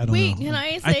 She is. I don't Wait, know. can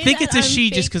I say I think that it's a I'm she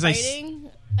just fake 'cause I fighting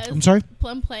as I'm sorry?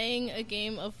 I'm playing a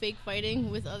game of fake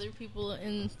fighting with other people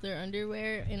in their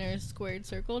underwear in a squared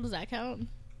circle. Does that count?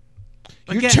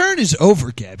 Your Again- turn is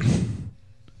over, Gabby.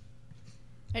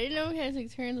 I didn't know we had to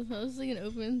take turns. I thought it was like an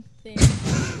open thing.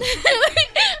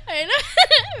 I know.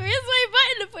 Where's my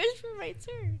button to push for my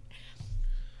turn?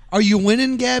 Are you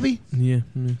winning, Gabby? Yeah.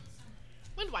 When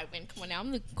do I win? Come on now.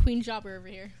 I'm the queen jobber over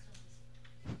here.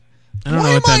 I don't Why know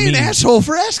am what that I means. an asshole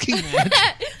for asking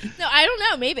that? No, I don't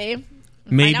know. Maybe.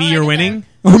 Maybe Find out you're when I get winning.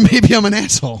 Or maybe I'm an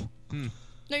asshole.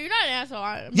 No, you're not an asshole.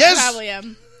 I Yes! probably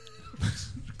am.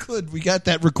 Good, we got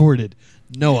that recorded.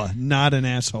 Noah, not an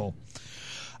asshole.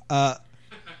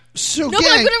 So, No, but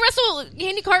gang, I'm gonna wrestle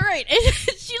Andy Cartwright, and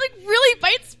she like really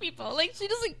bites people. Like she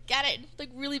doesn't get it. Like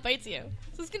really bites you.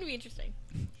 So it's gonna be interesting.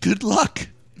 good luck.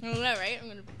 I don't know, right? I'm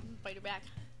gonna bite her back.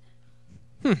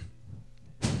 Cause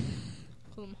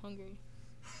I'm hungry.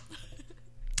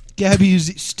 Gabby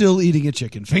is still eating a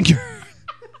chicken finger.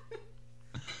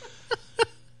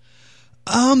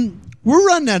 We're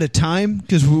running out of time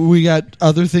because we got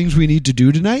other things we need to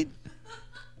do tonight.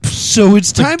 So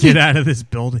it's time Get to out of this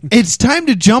building. it's time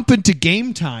to jump into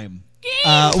game time.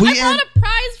 Game. We I end- bought a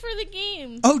prize for the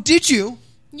game. Oh, did you?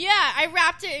 Yeah, I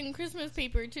wrapped it in Christmas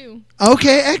paper too.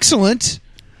 Okay, excellent.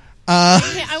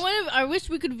 Okay, I wish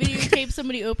we could videotape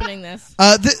somebody opening this.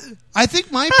 I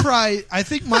think my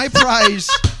prize.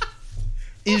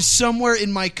 Is somewhere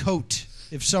in my coat.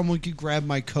 If someone could grab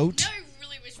my coat, I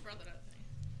really wish you brought that up.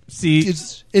 See,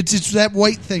 it's that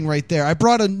white thing right there. I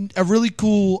brought a really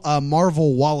cool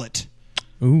Marvel wallet.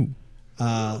 ooh,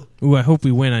 I hope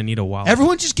we win. I need a wallet.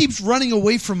 Everyone just keeps running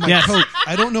away from my Yes. coat.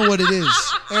 I don't know what it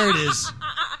is. There it is.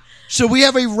 So we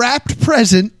have a wrapped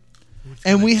present,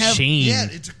 and we have chain. yeah,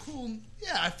 it's a cool.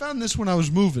 Yeah, I found this when I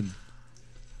was moving.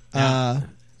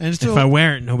 And so If I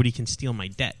wear it, nobody can steal my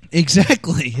debt.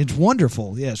 exactly, it's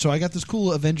wonderful. Yeah, so I got this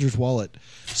cool Avengers wallet.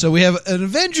 So we have an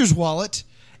Avengers wallet,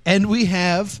 and we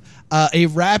have a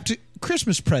wrapped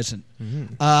Christmas present.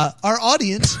 Our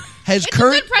audience has It's a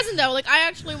good present though. Like I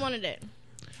actually wanted it.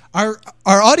 our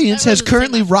audience That has wasn't the same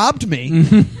currently message. robbed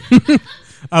me.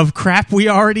 Of crap we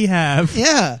already have.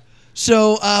 Yeah.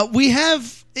 So we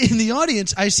have in the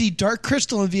audience, I see Dark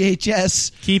Crystal and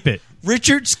VHS, Keep it.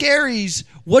 Richard Scarry's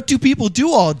What Do People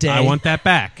Do All Day? I want that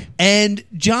back. and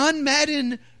John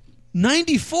Madden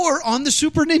 94 on the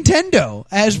Super Nintendo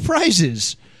as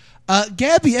prizes.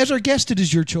 Gabby, as our guest, it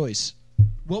is your choice.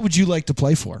 What would you like to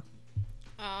play for?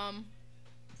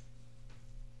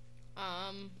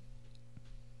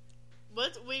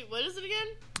 What is it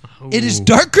again? It is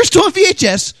Dark Crystal and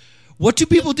VHS, What Do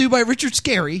People Do by Richard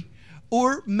Scarry,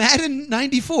 or Madden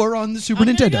 94 on the Super I'm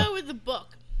Nintendo. gonna go with the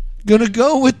book. Gonna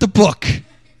go with the book.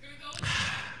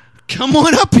 Come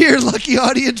on up here, lucky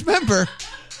audience member.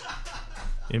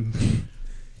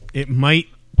 It might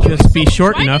just be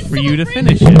short Why enough didn't for you to someone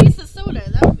finish bring me a it. piece of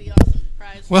soda? That would be awesome.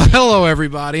 Prize. Well, hello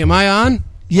everybody. Am I on?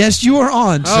 Yes, you are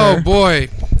on, Oh sir. boy,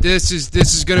 this is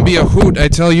going to be a hoot. I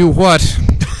tell you what.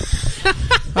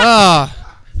 How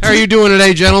are you doing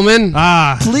today, gentlemen?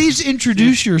 Please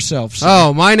introduce yourself, sir.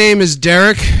 Oh, my name is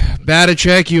Derek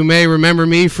Batacek. You may remember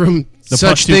me from The such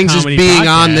Plus Two things as Comedy being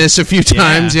Podcast. on this a few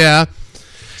times. Yeah.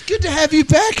 It's good to have you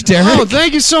back, Derek. Oh,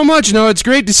 thank you so much. No, it's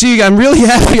great to see you. I'm really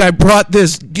happy I brought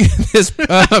this prize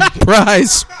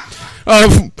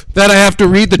that I have to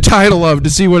read the title of to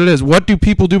see what it is. What Do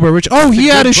People Do by Rich? Oh, he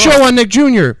had a show on Nick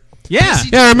Jr. Yeah.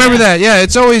 Yeah, I remember that. Yeah, I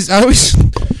always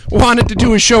wanted to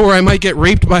do a show where I might get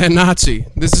raped by a Nazi.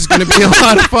 This is going to be a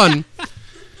lot of fun.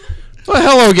 Well,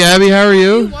 hello, Gabby. How are If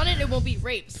you? you wanted it won't be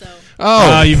rape. So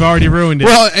Oh, You've already ruined it.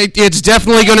 well, it's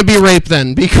definitely going to be rape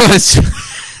then, because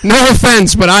no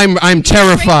offense, but I'm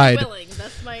terrified. Rape willing.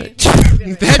 That's my.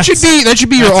 That should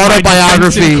be your That's my defense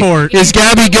autobiography. in court. Is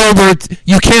Gabby Gilbert?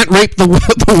 You can't rape the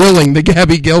willing. The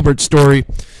Gabby Gilbert story.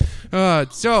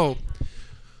 So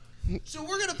So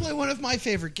we're going to play one of my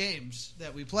favorite games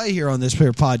that we play here on this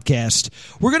here podcast.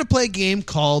 We're going to play a game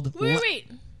called... Wait.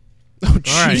 oh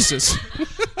right. Jesus. Hold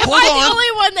I'm the on. only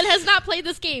one that has not played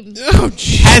this game. Oh,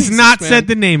 Jesus, Has not man. said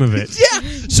the name of it. Yeah,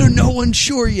 so no one's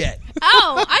sure yet.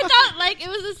 Oh, I thought like it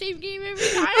was the same game every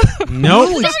time. Nope. No,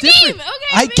 it's Different different. game.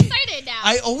 Okay, I'm ca- excited now.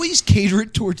 I always cater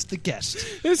it towards the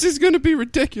guest. This is going to be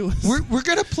ridiculous. We're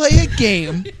going to play a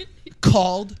game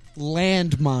called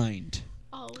Landmined.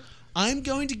 Oh, I'm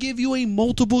going to give you a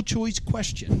multiple choice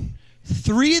question.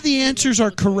 3 of the answers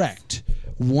are correct.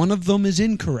 1 of them is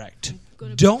incorrect.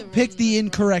 Don't pick the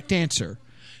incorrect answer.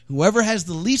 Whoever has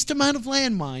the least amount of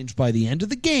landmines by the end of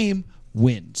the game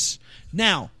wins.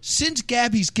 Now, since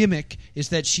Gabby's gimmick is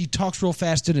that she talks real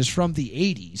fast and is from the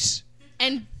 80s.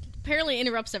 and apparently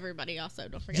interrupts everybody. Also,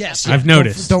 don't forget. Yes, that. I've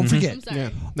noticed. Don't Mhm. forget. I'm sorry. Yeah,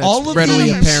 that's All of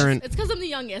readily these- apparent. It's because I'm the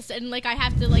youngest, and like I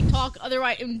have to like talk.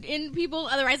 Otherwise, in people.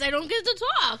 Otherwise, I don't get to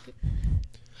talk.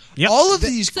 Yep. All of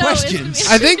these So it's questions.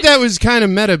 gonna I think that was kind of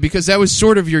meta because that was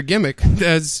sort of your gimmick,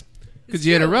 because you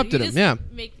true. interrupted him. just Yeah.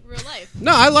 Make real life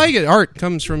No, I like it. Art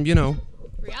comes from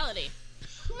reality.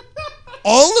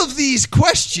 All of these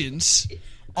questions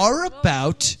are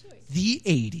about the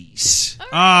 80s.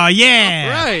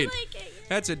 Yeah. right. Like it.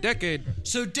 That's a decade.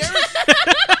 So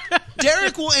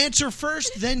Derek will answer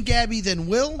first, then Gabby, then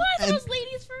Will, What? and, Those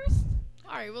ladies first?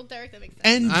 All right, well, Derek, that makes sense.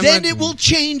 and I'm then a- it will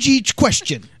change each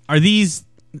question. Are these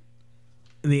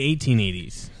the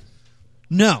 1880s?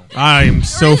 No, I am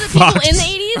so Or is it people fucked. in the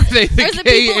 80s? They the or is it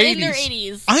gay people in 80s. their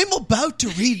 80s? I'm about to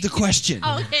read the question,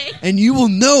 Okay. and you will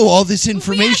know all this We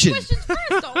information. ask questions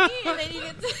first, don't we? And then you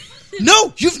get to...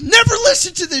 No, you've never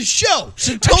listened to this show,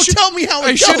 so don't tell me how it I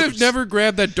goes. should have never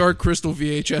grabbed that Dark Crystal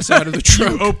VHS out of the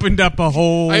trunk. Opened up a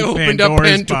whole I opened up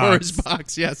Pandora's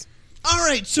box. Yes. All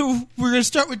right, so we're going to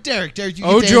start with Derek. Derek, you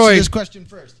get Oh, to joy. answer this question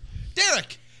first.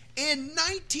 Derek, in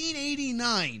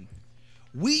 1989,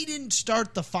 "We Didn't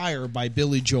Start the Fire" by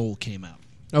Billy Joel came out.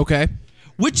 Okay.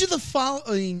 Which of the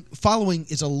following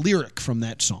is a lyric from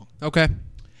that song? Okay.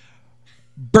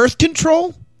 Birth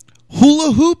control,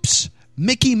 hula hoops,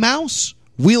 Mickey Mouse,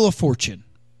 Wheel of Fortune.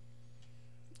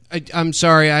 I'm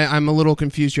sorry. I'm a little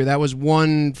confused here. That was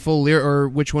one full lyric, or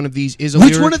which one of these is a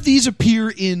Which lyric? one of these appear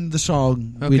in the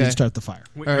song "We Okay. Didn't Start the Fire"?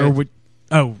 right.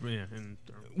 Oh, yeah.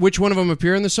 Which one of them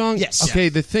appear in the song? Yes. Okay.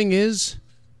 The thing is,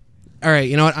 all right.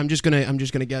 You know what? I'm just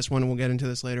gonna guess one, and we'll get into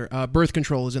this later. Birth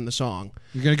control is in the song.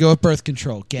 You're going to go with birth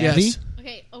control. Gabby? Yes.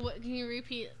 Okay, can you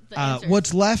repeat the answer?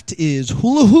 What's left is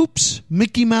hula hoops,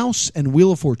 Mickey Mouse, and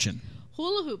Wheel of Fortune.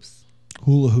 Hula hoops.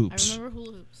 Hula I hoops. remember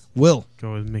hula hoops. Will.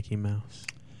 Go with Mickey Mouse.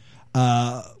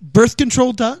 Birth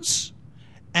control does,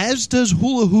 as does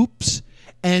hula hoops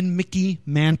and Mickey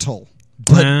Mantle,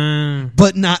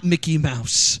 but not Mickey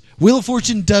Mouse. Wheel of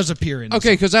Fortune does appear in.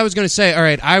 Okay, because I was going to say, all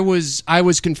right, I was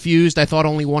confused. I thought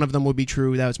only one of them would be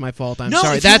true. That was my fault. I'm No,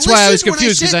 sorry. if you That's why I was listened when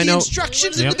confused because said I the know.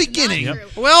 instructions Yep. in the beginning. Not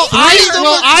Yep. true. Well, Three of them were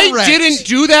I correct. didn't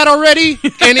do that already,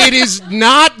 and it is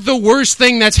not the worst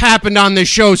thing that's happened on this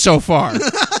show so far.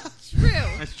 True.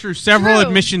 That's true. Several True.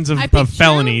 admissions I of picked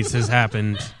felonies has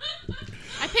happened.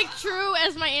 I picked true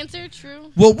as my answer.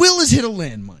 True. Well, Will has hit a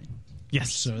landmine,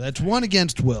 Yes. so that's one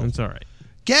against Will. That's all right.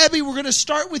 Gabby, we're going to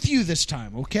start with you this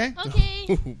time, okay? Okay.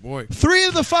 Oh boy. 3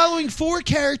 of the following 4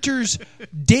 characters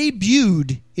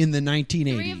debuted in the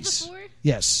 1980s. 3 of the 4?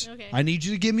 Yes. Okay. I need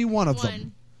you to give me one of them.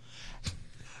 One.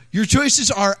 Your choices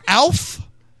are Alf,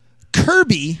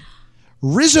 Kirby,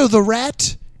 Rizzo the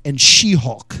Rat, and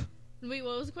She-Hulk. Wait,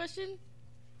 what was the question?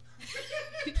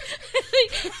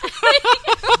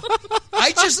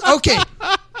 Okay.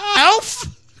 Alf,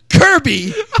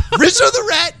 Kirby, Rizzo the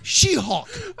Rat, She-Hulk.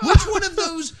 Which one of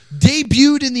those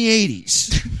debuted in the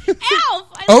 80s? Alf.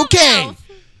 I love Okay. Alf.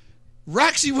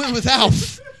 Roxy went with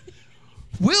Alf.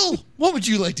 Will, what would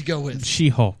you like to go with?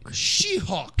 She-Hulk.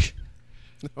 She-Hulk.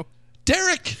 No.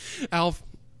 Derek. Alf.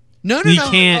 No. You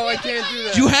can't. Oh, I can't do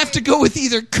that. You have to go with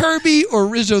either Kirby or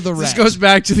Rizzo the Rat. This goes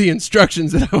back to the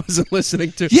instructions that I wasn't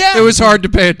listening to. Yeah. It was hard to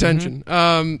pay attention.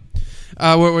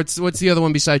 What's the other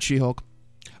one besides She-Hulk?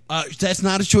 That's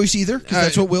not a choice either, because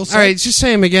that's what Will said. All right, just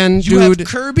say him again, You dude. have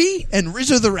Kirby and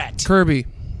Rizzo the Rat. Kirby.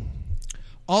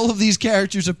 All of these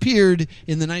characters appeared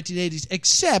in the 1980s,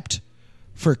 except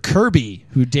for Kirby,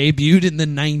 who debuted in the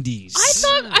 90s. I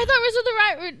thought Rizzo the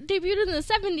Rat debuted in the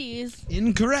 70s.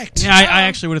 Incorrect. Yeah, I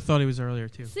actually would have thought he was earlier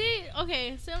too. See?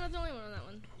 Okay, so I'm not the only one on that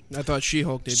one. I thought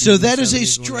She-Hulk did. So that is a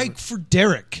strike for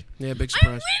Derek. Yeah, big I'm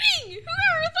surprise. winning!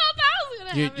 Whoever thought that was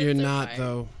going to happen? You're so not, far.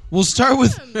 though. We'll start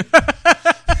with You both have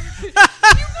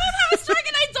a strike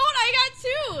and I don't. I got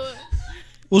 2.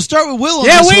 Will on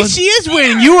Yeah, this wait, one. she is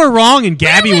winning. You were wrong, and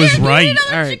Gabby was Give me right.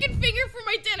 another All right. chicken finger for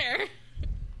my dinner.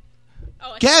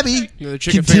 Oh, I Gabby The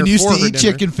chicken continues finger to for eat her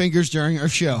dinner. chicken fingers during our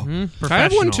show. I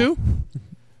have one too.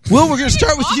 Will, we're going to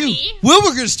start with you. Coffee? Will,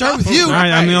 we're going to start with you. All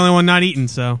right, I'm the only one not eating,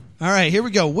 so. All right, here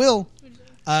we go. Will.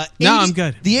 No, I'm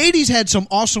good. The 80s had some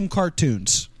awesome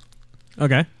cartoons.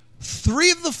 Okay.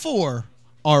 3 of the 4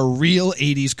 are real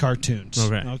 80s cartoons.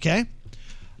 Okay.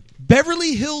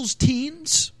 Beverly Hills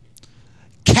Teens,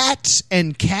 Cats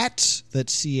and Cats,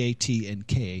 that's C-A-T and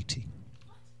K-A-T.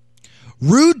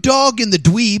 Rude Dog and the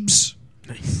Dweebs.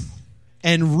 Nice.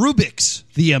 And Rubik's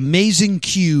The Amazing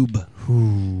Cube.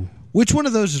 Which one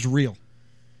of those is real?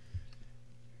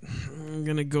 I'm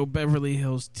going to go Beverly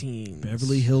Hills Teens.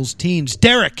 Beverly Hills Teens.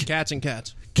 Derek. Cats and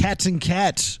cats. Cats and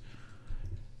Cats.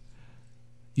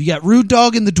 You got Rude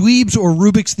Dog and the Dweebs or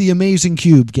Rubik's The Amazing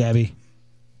Cube, Gabby?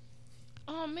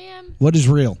 Oh, man. What is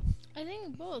real? I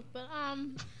think both, but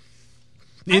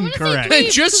Incorrect. Hey,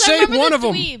 just say one of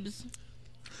them.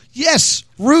 Yes,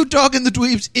 Rude Dog and the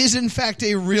Dweebs is in fact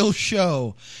a real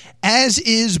show, as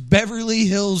is Beverly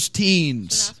Hills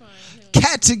Teens. That's what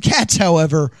Cats and Cats,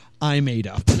 however, I made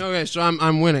up. Okay, so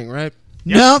I'm winning, right?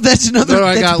 No, that's another So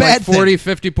I that's got a bad like 40, thing.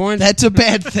 50 points? That's a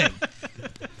bad thing.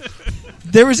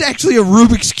 There was actually a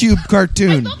Rubik's Cube I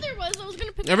cartoon. thought there was. I was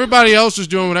gonna pick that Everybody else is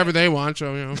doing whatever they want,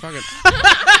 so, fuck it.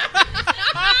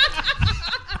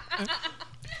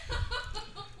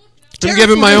 I'm Derek,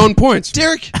 giving my own points.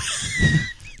 Derek,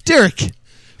 we're going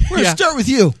to Yeah. start with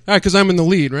you. All right, because I'm in the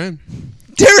lead, right?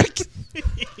 Derek!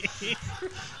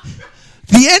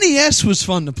 The NES was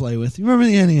fun to play with. You remember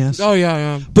the NES? Oh,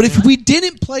 yeah. But if we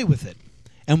didn't play with it,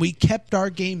 and we kept our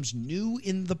games new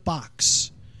in the box,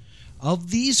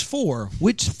 of these 4,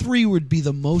 which 3 would be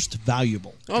the most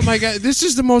valuable? Oh, my God. This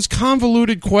is the most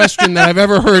convoluted question that I've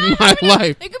ever heard in my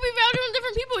life. It could be valued on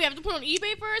different people. You have to put on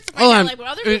eBay first to find Hold out on. like what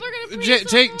other people are going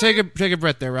to Take a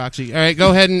breath there, Roxy. All right, go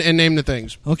ahead and name the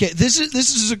things. Okay, this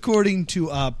is according to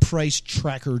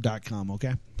pricetracker.com,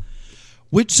 okay?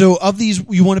 So of these,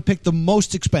 you want to pick the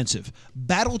most expensive.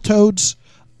 Battletoads,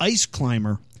 Ice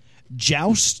Climber,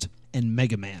 Joust, and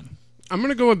Mega Man. I'm going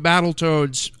to go with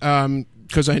Battletoads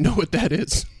because I know what that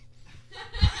is.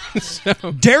 So,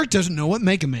 Derek doesn't know what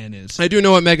Mega Man is. I do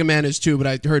know what Mega Man is, too, but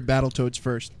I heard Battletoads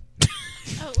first.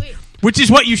 Oh wait, Which is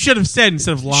what you should have said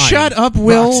instead of lying. Shut up,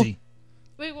 Will. Roxy.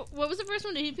 wait. What was the first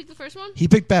one? Did he pick the first one? He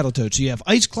picked Battletoads. So you have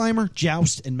Ice Climber,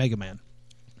 Joust, and Mega Man.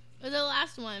 Or the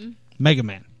last one? Mega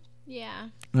Man. Yeah.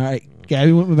 All right.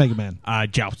 Gabby went with Mega Man.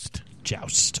 Joust.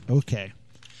 Joust. Okay.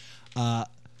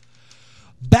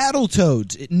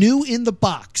 Battletoads, new in the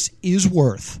box, is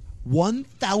worth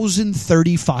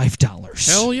 $1,035.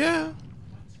 Hell yeah.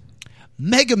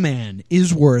 Mega Man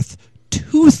is worth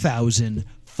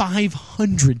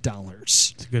 $2,500.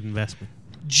 It's a good investment.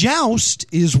 Joust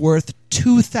is worth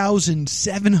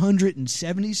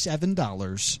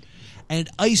 $2,777. And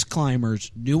Ice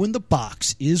Climbers, new in the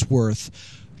box, is worth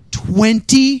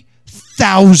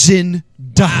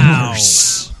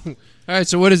 $20,000. All right,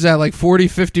 so what is that, like 40,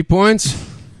 50 points?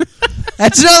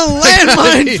 That's another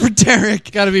landmine for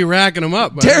Derek. Got to be racking them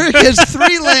up. buddy. Derek has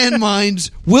 3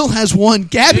 landmines. Will has 1.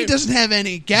 Gabby doesn't have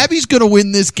any. Gabby's going to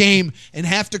win this game and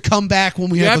have to come back when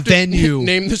we You have a have to venue.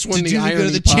 name this one to the do Irony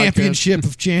the Podcast. Championship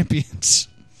of Champions.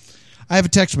 I have a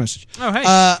text message. Oh, hey.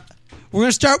 We're going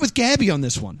to start with Gabby on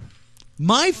this one.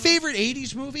 My favorite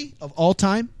 80s movie of all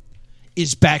time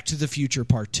is Back to the Future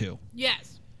Part 2. Yes.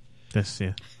 That's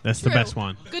the True. best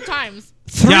one. Good times.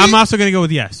 3, Yeah, I'm also going to go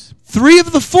with yes. 3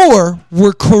 of the 4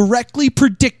 were correctly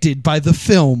predicted by the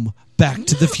film Back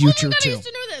to the Future Oh my God, I 2. used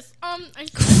to know this. I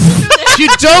used to know this. You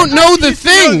don't know the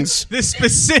things. This You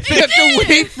specific. have to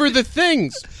wait for the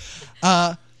things.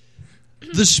 The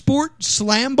sport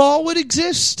slam ball would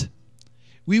exist.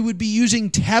 We would be using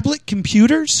tablet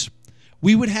computers.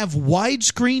 We would have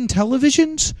widescreen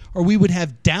televisions, or we would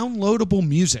have downloadable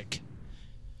music.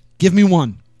 Give me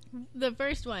one. The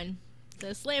first one,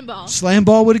 the slam ball. Slam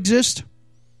ball would exist.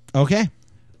 Okay.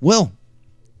 Will.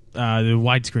 The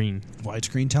widescreen.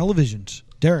 Widescreen televisions.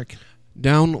 Derek.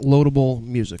 Downloadable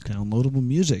music. Downloadable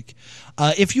music.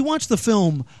 If you watch the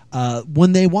film,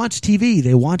 when they watch TV,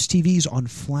 they watch TVs on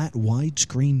flat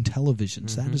widescreen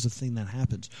televisions. That is a thing that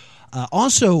happens.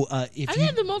 Also, if I you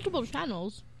had the multiple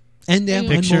channels. and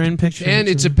Picture in picture. And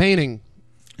it's a painting.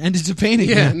 and it's a painting.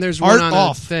 Yeah, and there's art one on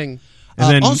off. a thing. And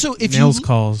then also, if Nels you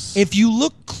calls. if you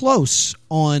look close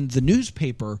on the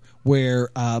newspaper where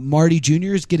Marty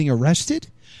Jr. is getting arrested,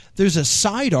 there's a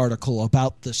side article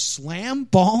about the Slam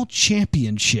Ball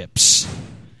Championships.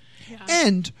 Yeah.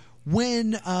 And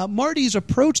when Marty's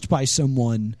approached by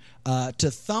someone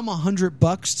to thumb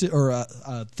 $100 or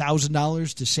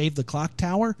 $1,000 to save the clock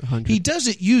tower, 100. he does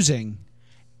it using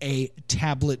a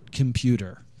tablet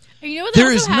computer. And you know what they There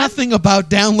also is have? nothing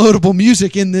about downloadable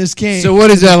music in this game. So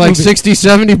what is that, like Movie. 60,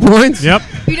 70 points? Yep.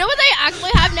 You know what they actually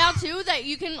have now too? That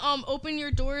you can open your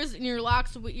doors and your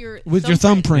locks with your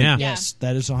thumbprint. Yeah. Yes,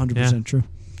 that is 100% Yeah. true.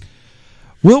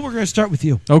 Will, we're going to start with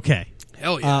you. Okay.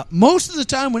 Hell yeah. Most of the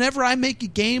time, whenever I make a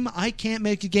game, I can't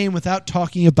make a game without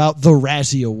talking about the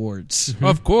Razzie Awards.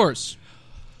 Of course.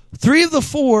 3 of the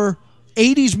 4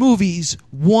 80s movies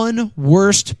won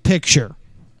Worst Picture.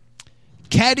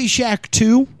 Caddyshack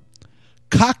 2,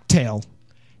 Cocktail,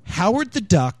 Howard the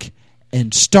Duck,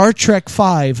 and Star Trek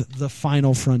V, The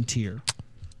Final Frontier.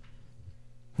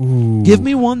 Ooh. Give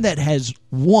me one that has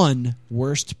one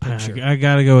Worst Picture. I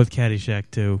gotta go with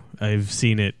Caddyshack too. I've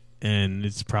seen it, and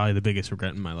it's probably the biggest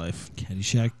regret in my life.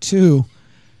 Caddyshack 2.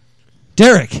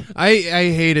 Derek. I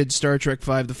hated Star Trek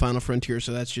V, The Final Frontier,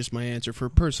 so that's just my answer for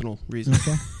personal reasons.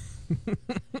 Okay.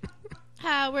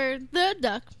 Howard the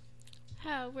Duck.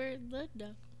 Howard the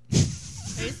Duck.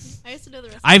 I used to know the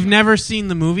rest. I've never seen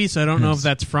the movie, so I don't know if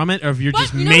that's from it or if you're But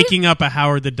just you know making up a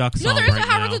Howard the Duck No, song there is right a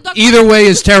Howard now. the Duck. Either way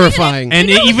is terrifying. And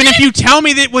You know, even it's if in you tell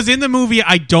me that it was in the movie,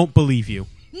 I don't believe you.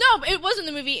 No, it wasn't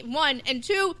the movie. 1 and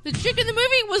 2. The chick in the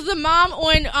movie was the mom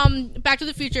on Back to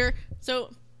the Future.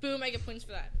 So boom, I get points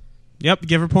for that. Yep,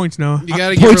 give her points, Noah. You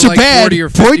gotta give Points her are like bad. 40 or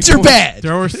 50 Points are bad.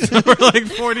 Throw her like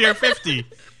 40 or 50.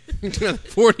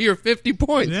 40 or 50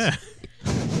 points. Yeah.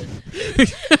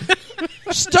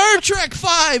 Star Trek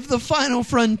V: The Final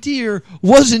Frontier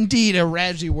was indeed a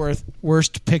Razzie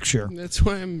Worst Picture. That's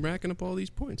why I'm racking up all these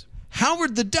points.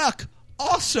 Howard the Duck,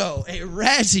 also a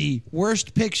Razzie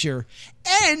Worst Picture.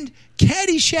 And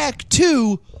Caddyshack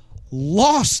 2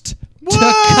 lost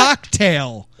to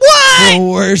Cocktail for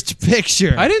Worst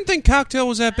Picture. I didn't think Cocktail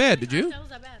was that bad, did you? That was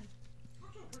that bad.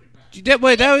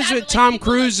 Wait, that was bad, with but, Tom people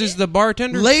Cruise liked as it. the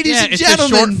bartender? Ladies Yeah, and it's a short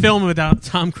gentlemen, film without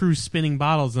Tom Cruise spinning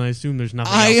bottles, and I assume there's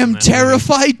nothing I else in am that movie.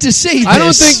 terrified to say this. I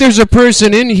don't think there's a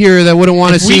person in here that wouldn't want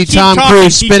to If we see keep Tom talking,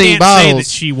 Cruise he spinning can't say that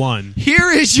bottles. she won.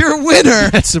 Here is your winner,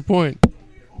 That's the point.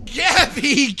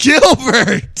 Gabby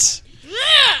Gilbert.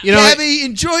 You know, Gabby,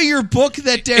 enjoy your book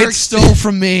that Derek It's- stole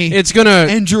from me it's going to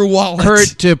and your wallet. hurt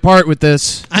to part with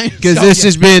this I- because oh, this yeah.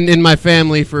 has been in my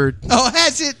family for Oh,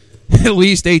 has it? at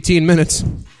least 18 minutes.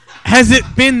 Has it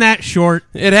been that short?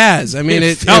 It has. I mean,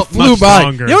 It it felt flew much by.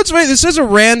 longer. You know what's funny? This says a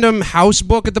random house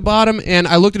book at the bottom, and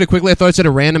I looked at it quickly. I thought it said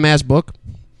a random ass book.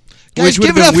 Guys, Which would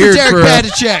give have it up been weird for for Derek a-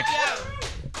 Badachek.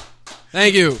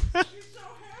 Thank you.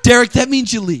 Derek, that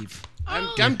means you leave.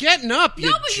 I'm getting up, you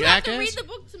No, but you have to jackass. read the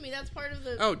book to me. That's part of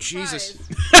the. Oh, Jesus.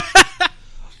 prize.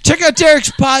 Check out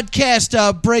Derek's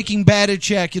podcast, Breaking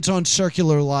Badachek. It's on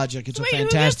Circular Logic. It's a Wait,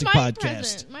 fantastic who gets my podcast.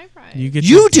 present? My prize. You get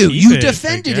You to do. keep You it,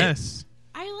 defended I it. guess.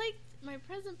 I liked my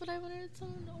present, but I wanted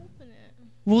someone to open it.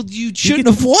 Well, you shouldn't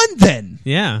have won then.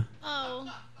 Yeah. Oh.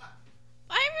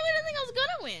 I really didn't think I was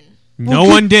gonna win. No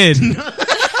one did.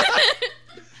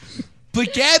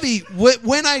 But Gabby,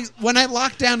 when I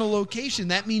lock down a location,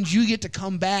 that means you get to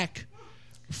come back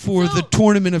for So- the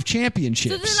Tournament of So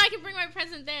Championships. then I can bring my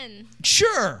present then.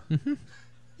 Sure.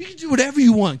 You can do whatever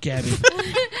you want, Gabby. I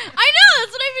know,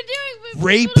 that's what I've been doing. But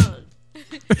Rape. people don't.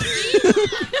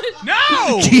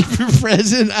 No! Keep your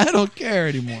present. I don't care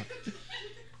anymore.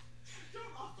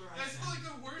 That's like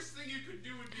the worst thing you could do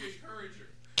would be encourage her.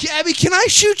 Gabby, can I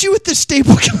shoot you with the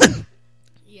staple gun?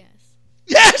 Yes.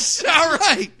 Yes. All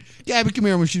right. Gabby, come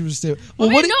here. I'm gonna shoot you with a staple. Well,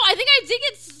 Wait, what? no, I think I did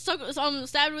get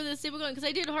stabbed with a staple gun because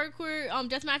I did hardcore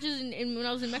death matches when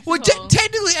I was in Mexico. Well,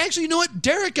 technically, actually, you know what?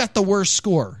 Derek got the worst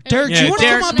score. Derek, do Yeah, you want to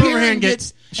Derek, come up come here over here and and get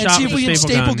get and shot see if with we a can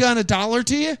staple staple gun. gun $1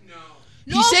 to you?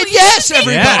 No, He said but yes, he gets to take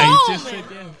me everybody. Yeah, home. he just said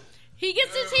yeah. He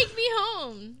gets to take me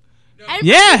home. And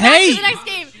Yeah, bring me back hey. to the next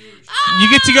game. You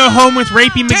get to go home with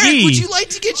Rapey Derek, McGee. would you like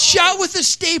to get shot with a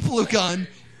stapler gun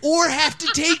or have to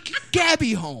take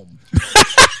Gabby home?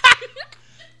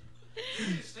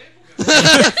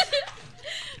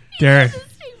 Derek,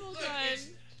 Staple gun.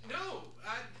 No.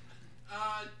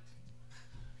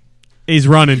 he's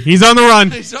running. He's on the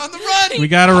run. He's on the run. We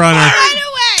got a runner. Right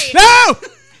away. No!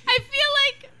 I feel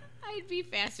like I'd be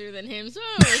faster than him, so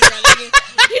I'm always running.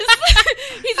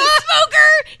 He's a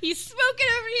smoker. He's smoking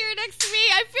over here next to me.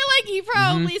 I feel like he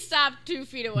probably stopped 2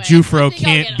 feet away. I Jufro think I'll get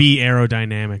can't him. be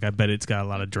aerodynamic. I bet it's got a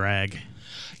lot of drag.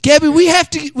 Gabby, we have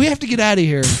to get out of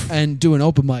here and do an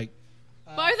open mic.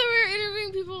 But I thought we were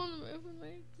interviewing people on the open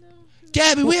mic. No.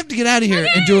 Gabby, we have to get out of here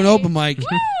and do an open mic. Woo!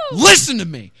 Listen to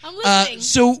me. I'm listening.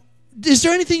 So, is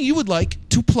there anything you would like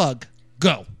to plug?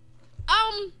 Go.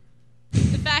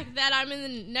 The fact that I'm in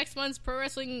the next month's Pro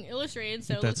Wrestling Illustrated,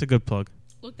 so That's a good plug.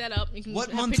 look that up. You can What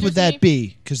have month pictures would of that me.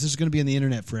 be? Because this is going to be on the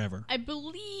internet forever. I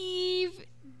believe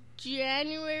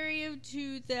January of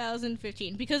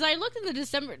 2015 because I looked in the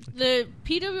December. The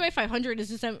PWI 500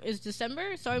 is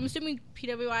December, so I'm assuming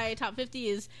PWI Top 50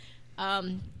 is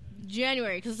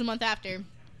January because it's the month after.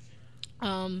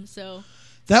 So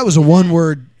That was a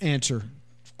one-word answer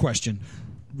question.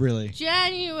 Really.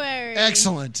 January.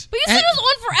 Excellent. But you said it was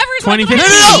on forever. So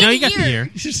 2015. No, You got the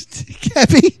year.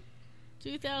 Gabby.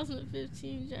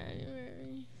 2015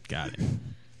 January. Got it.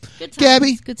 Good times.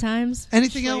 Gabby? Good times.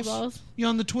 Anything Stray else? balls. You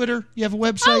on the Twitter? You have a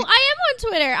website? Oh, I am on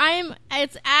Twitter.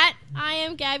 It's at I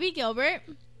am Gabby Gilbert.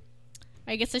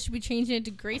 I guess I should be changing it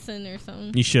to Grayson or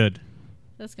something. You should.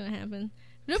 That's gonna happen.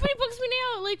 Nobody books me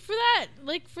now, like for that,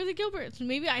 like for the Gilberts.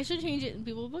 Maybe I should change it and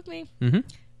people will book me. Mm-hmm.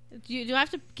 Do I have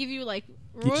to give you like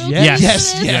royalties?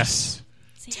 Yes. for this? Yes.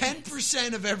 Damn it.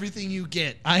 10% of everything you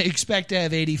get. I expect to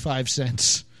have 85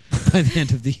 cents by the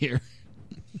end of the year.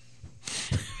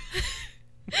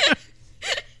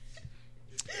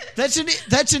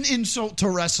 That's an insult to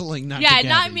wrestling, not to Yeah, Gabby,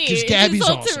 not me. Because It's Gabby's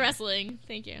insult awesome. to wrestling.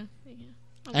 Thank you. Thank you.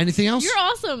 Anything else? You're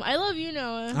awesome. I love you,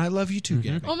 Noah. I love you too,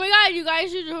 Gabby. Oh my god, you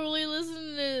guys should totally listen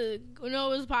to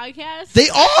Noah's podcast. They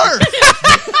are.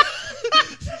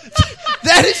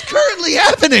 That is currently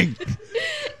happening.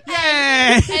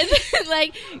 And then,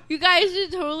 like, you guys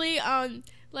should totally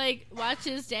like watch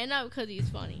his stand up because he's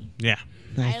funny. Yeah.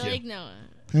 Thank I you. like Noah.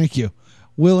 Thank you.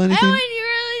 Will, anything? Oh, and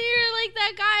you're like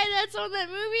that guy that's on that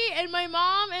movie, and my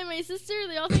mom and my sister,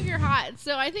 they all think you're hot.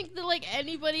 So I think that like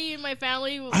anybody in my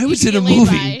family, I was you in can a get laid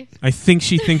movie. by. I think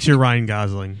she thinks you're Ryan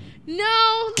Gosling.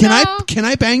 No, Can no,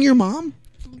 I bang your mom?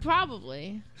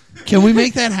 probably Can we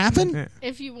make that happen?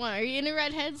 if you want. Are you into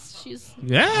redheads? She's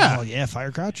Yeah. Oh yeah,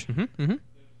 fire crotch.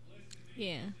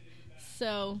 yeah.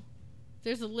 So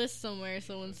there's a list somewhere.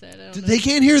 Someone said. I don't know. They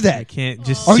can't hear that. Can't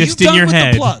just Are just you in done your with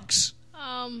head. the plugs?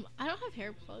 I don't have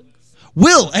hair plugs.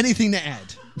 Will, anything to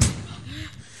add?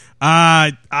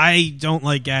 I don't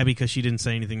like Gabby because she didn't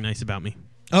say anything nice about me.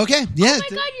 Okay, yeah. Oh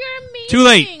my god, you're amazing. Too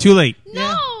late. Too late.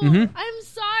 No, Yeah. I'm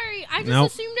sorry. I just Nope.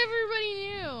 assumed everybody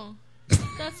knew.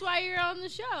 That's why you're on the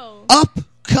show.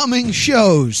 Upcoming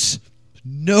shows.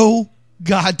 No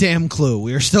goddamn clue.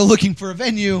 We are still looking for a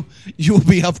venue. You will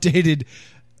be updated.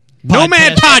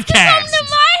 Nomad Come Podcast. to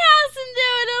my house and do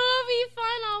it. It'll be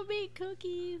fun. I'll bake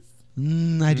cookies.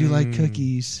 I do like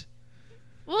cookies.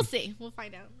 We'll see. We'll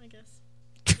find out, I guess.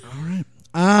 All right.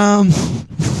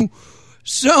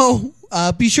 So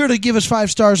be sure to give us 5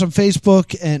 stars on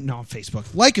Facebook and on Facebook.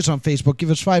 Like us on Facebook. Give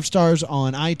us 5 stars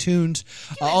on iTunes.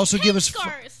 Also give us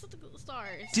stars.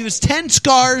 10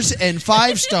 stars and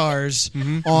 5 stars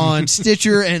on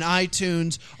Stitcher and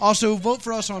iTunes. Also, vote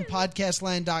for us on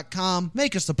podcastland.com.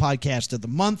 Make us the podcast of the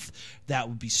month. That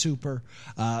would be super.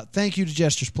 Thank you to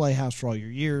Jester's Playhouse for all your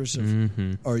years of,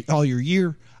 or all your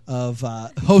year of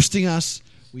hosting us.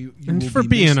 You And will for be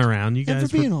being missed. around, you guys And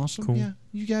for being were awesome. cool. Yeah,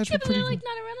 you guys Yeah, were but pretty they're cool. like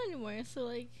not around anymore. So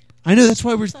like, I know, that's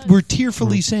why we're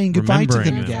tearfully saying goodbye to them,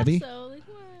 remembering them. Gabby. So, like,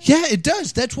 what? Yeah, it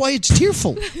does. That's why it's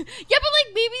tearful. Yeah, but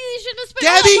like maybe they shouldn't have spent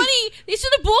Gabby! all that money. They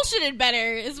should have bullshitted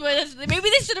better. Is what? Maybe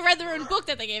they should have read their own book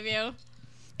that they gave you.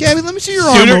 Gabby, let me see your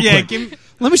arm. Sooner, real yeah, quick. give me-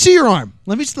 Let me see your arm.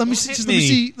 Let me see. hit Let me me.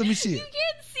 see. Let me see You it.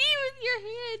 can't see with your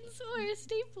hands or a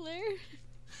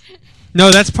stapler.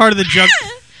 No, that's part of the joke.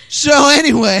 So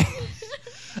anyway,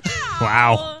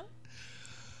 Wow.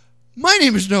 my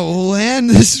name is Noah Houlihan.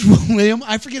 This is William.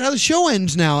 I forget how the show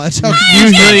ends now. That's how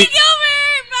Usually, Gilbert,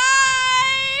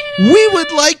 bye. we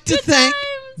would like to Good thank.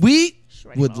 times. We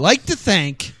would like to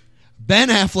thank Ben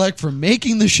Affleck for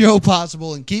making the show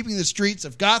possible and keeping the streets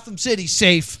of Gotham City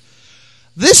safe.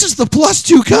 This is the Plus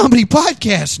 2 Comedy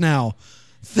Podcast now.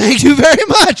 Thank you very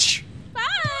much. Bye.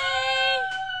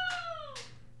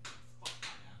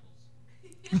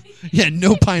 Yeah,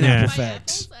 no pineapple Yeah.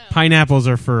 facts. pineapples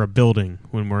are for a building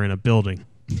when we're in a building.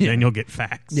 Then you'll get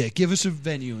facts. Yeah, give us a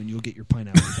venue and you'll get your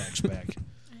pineapple facts back.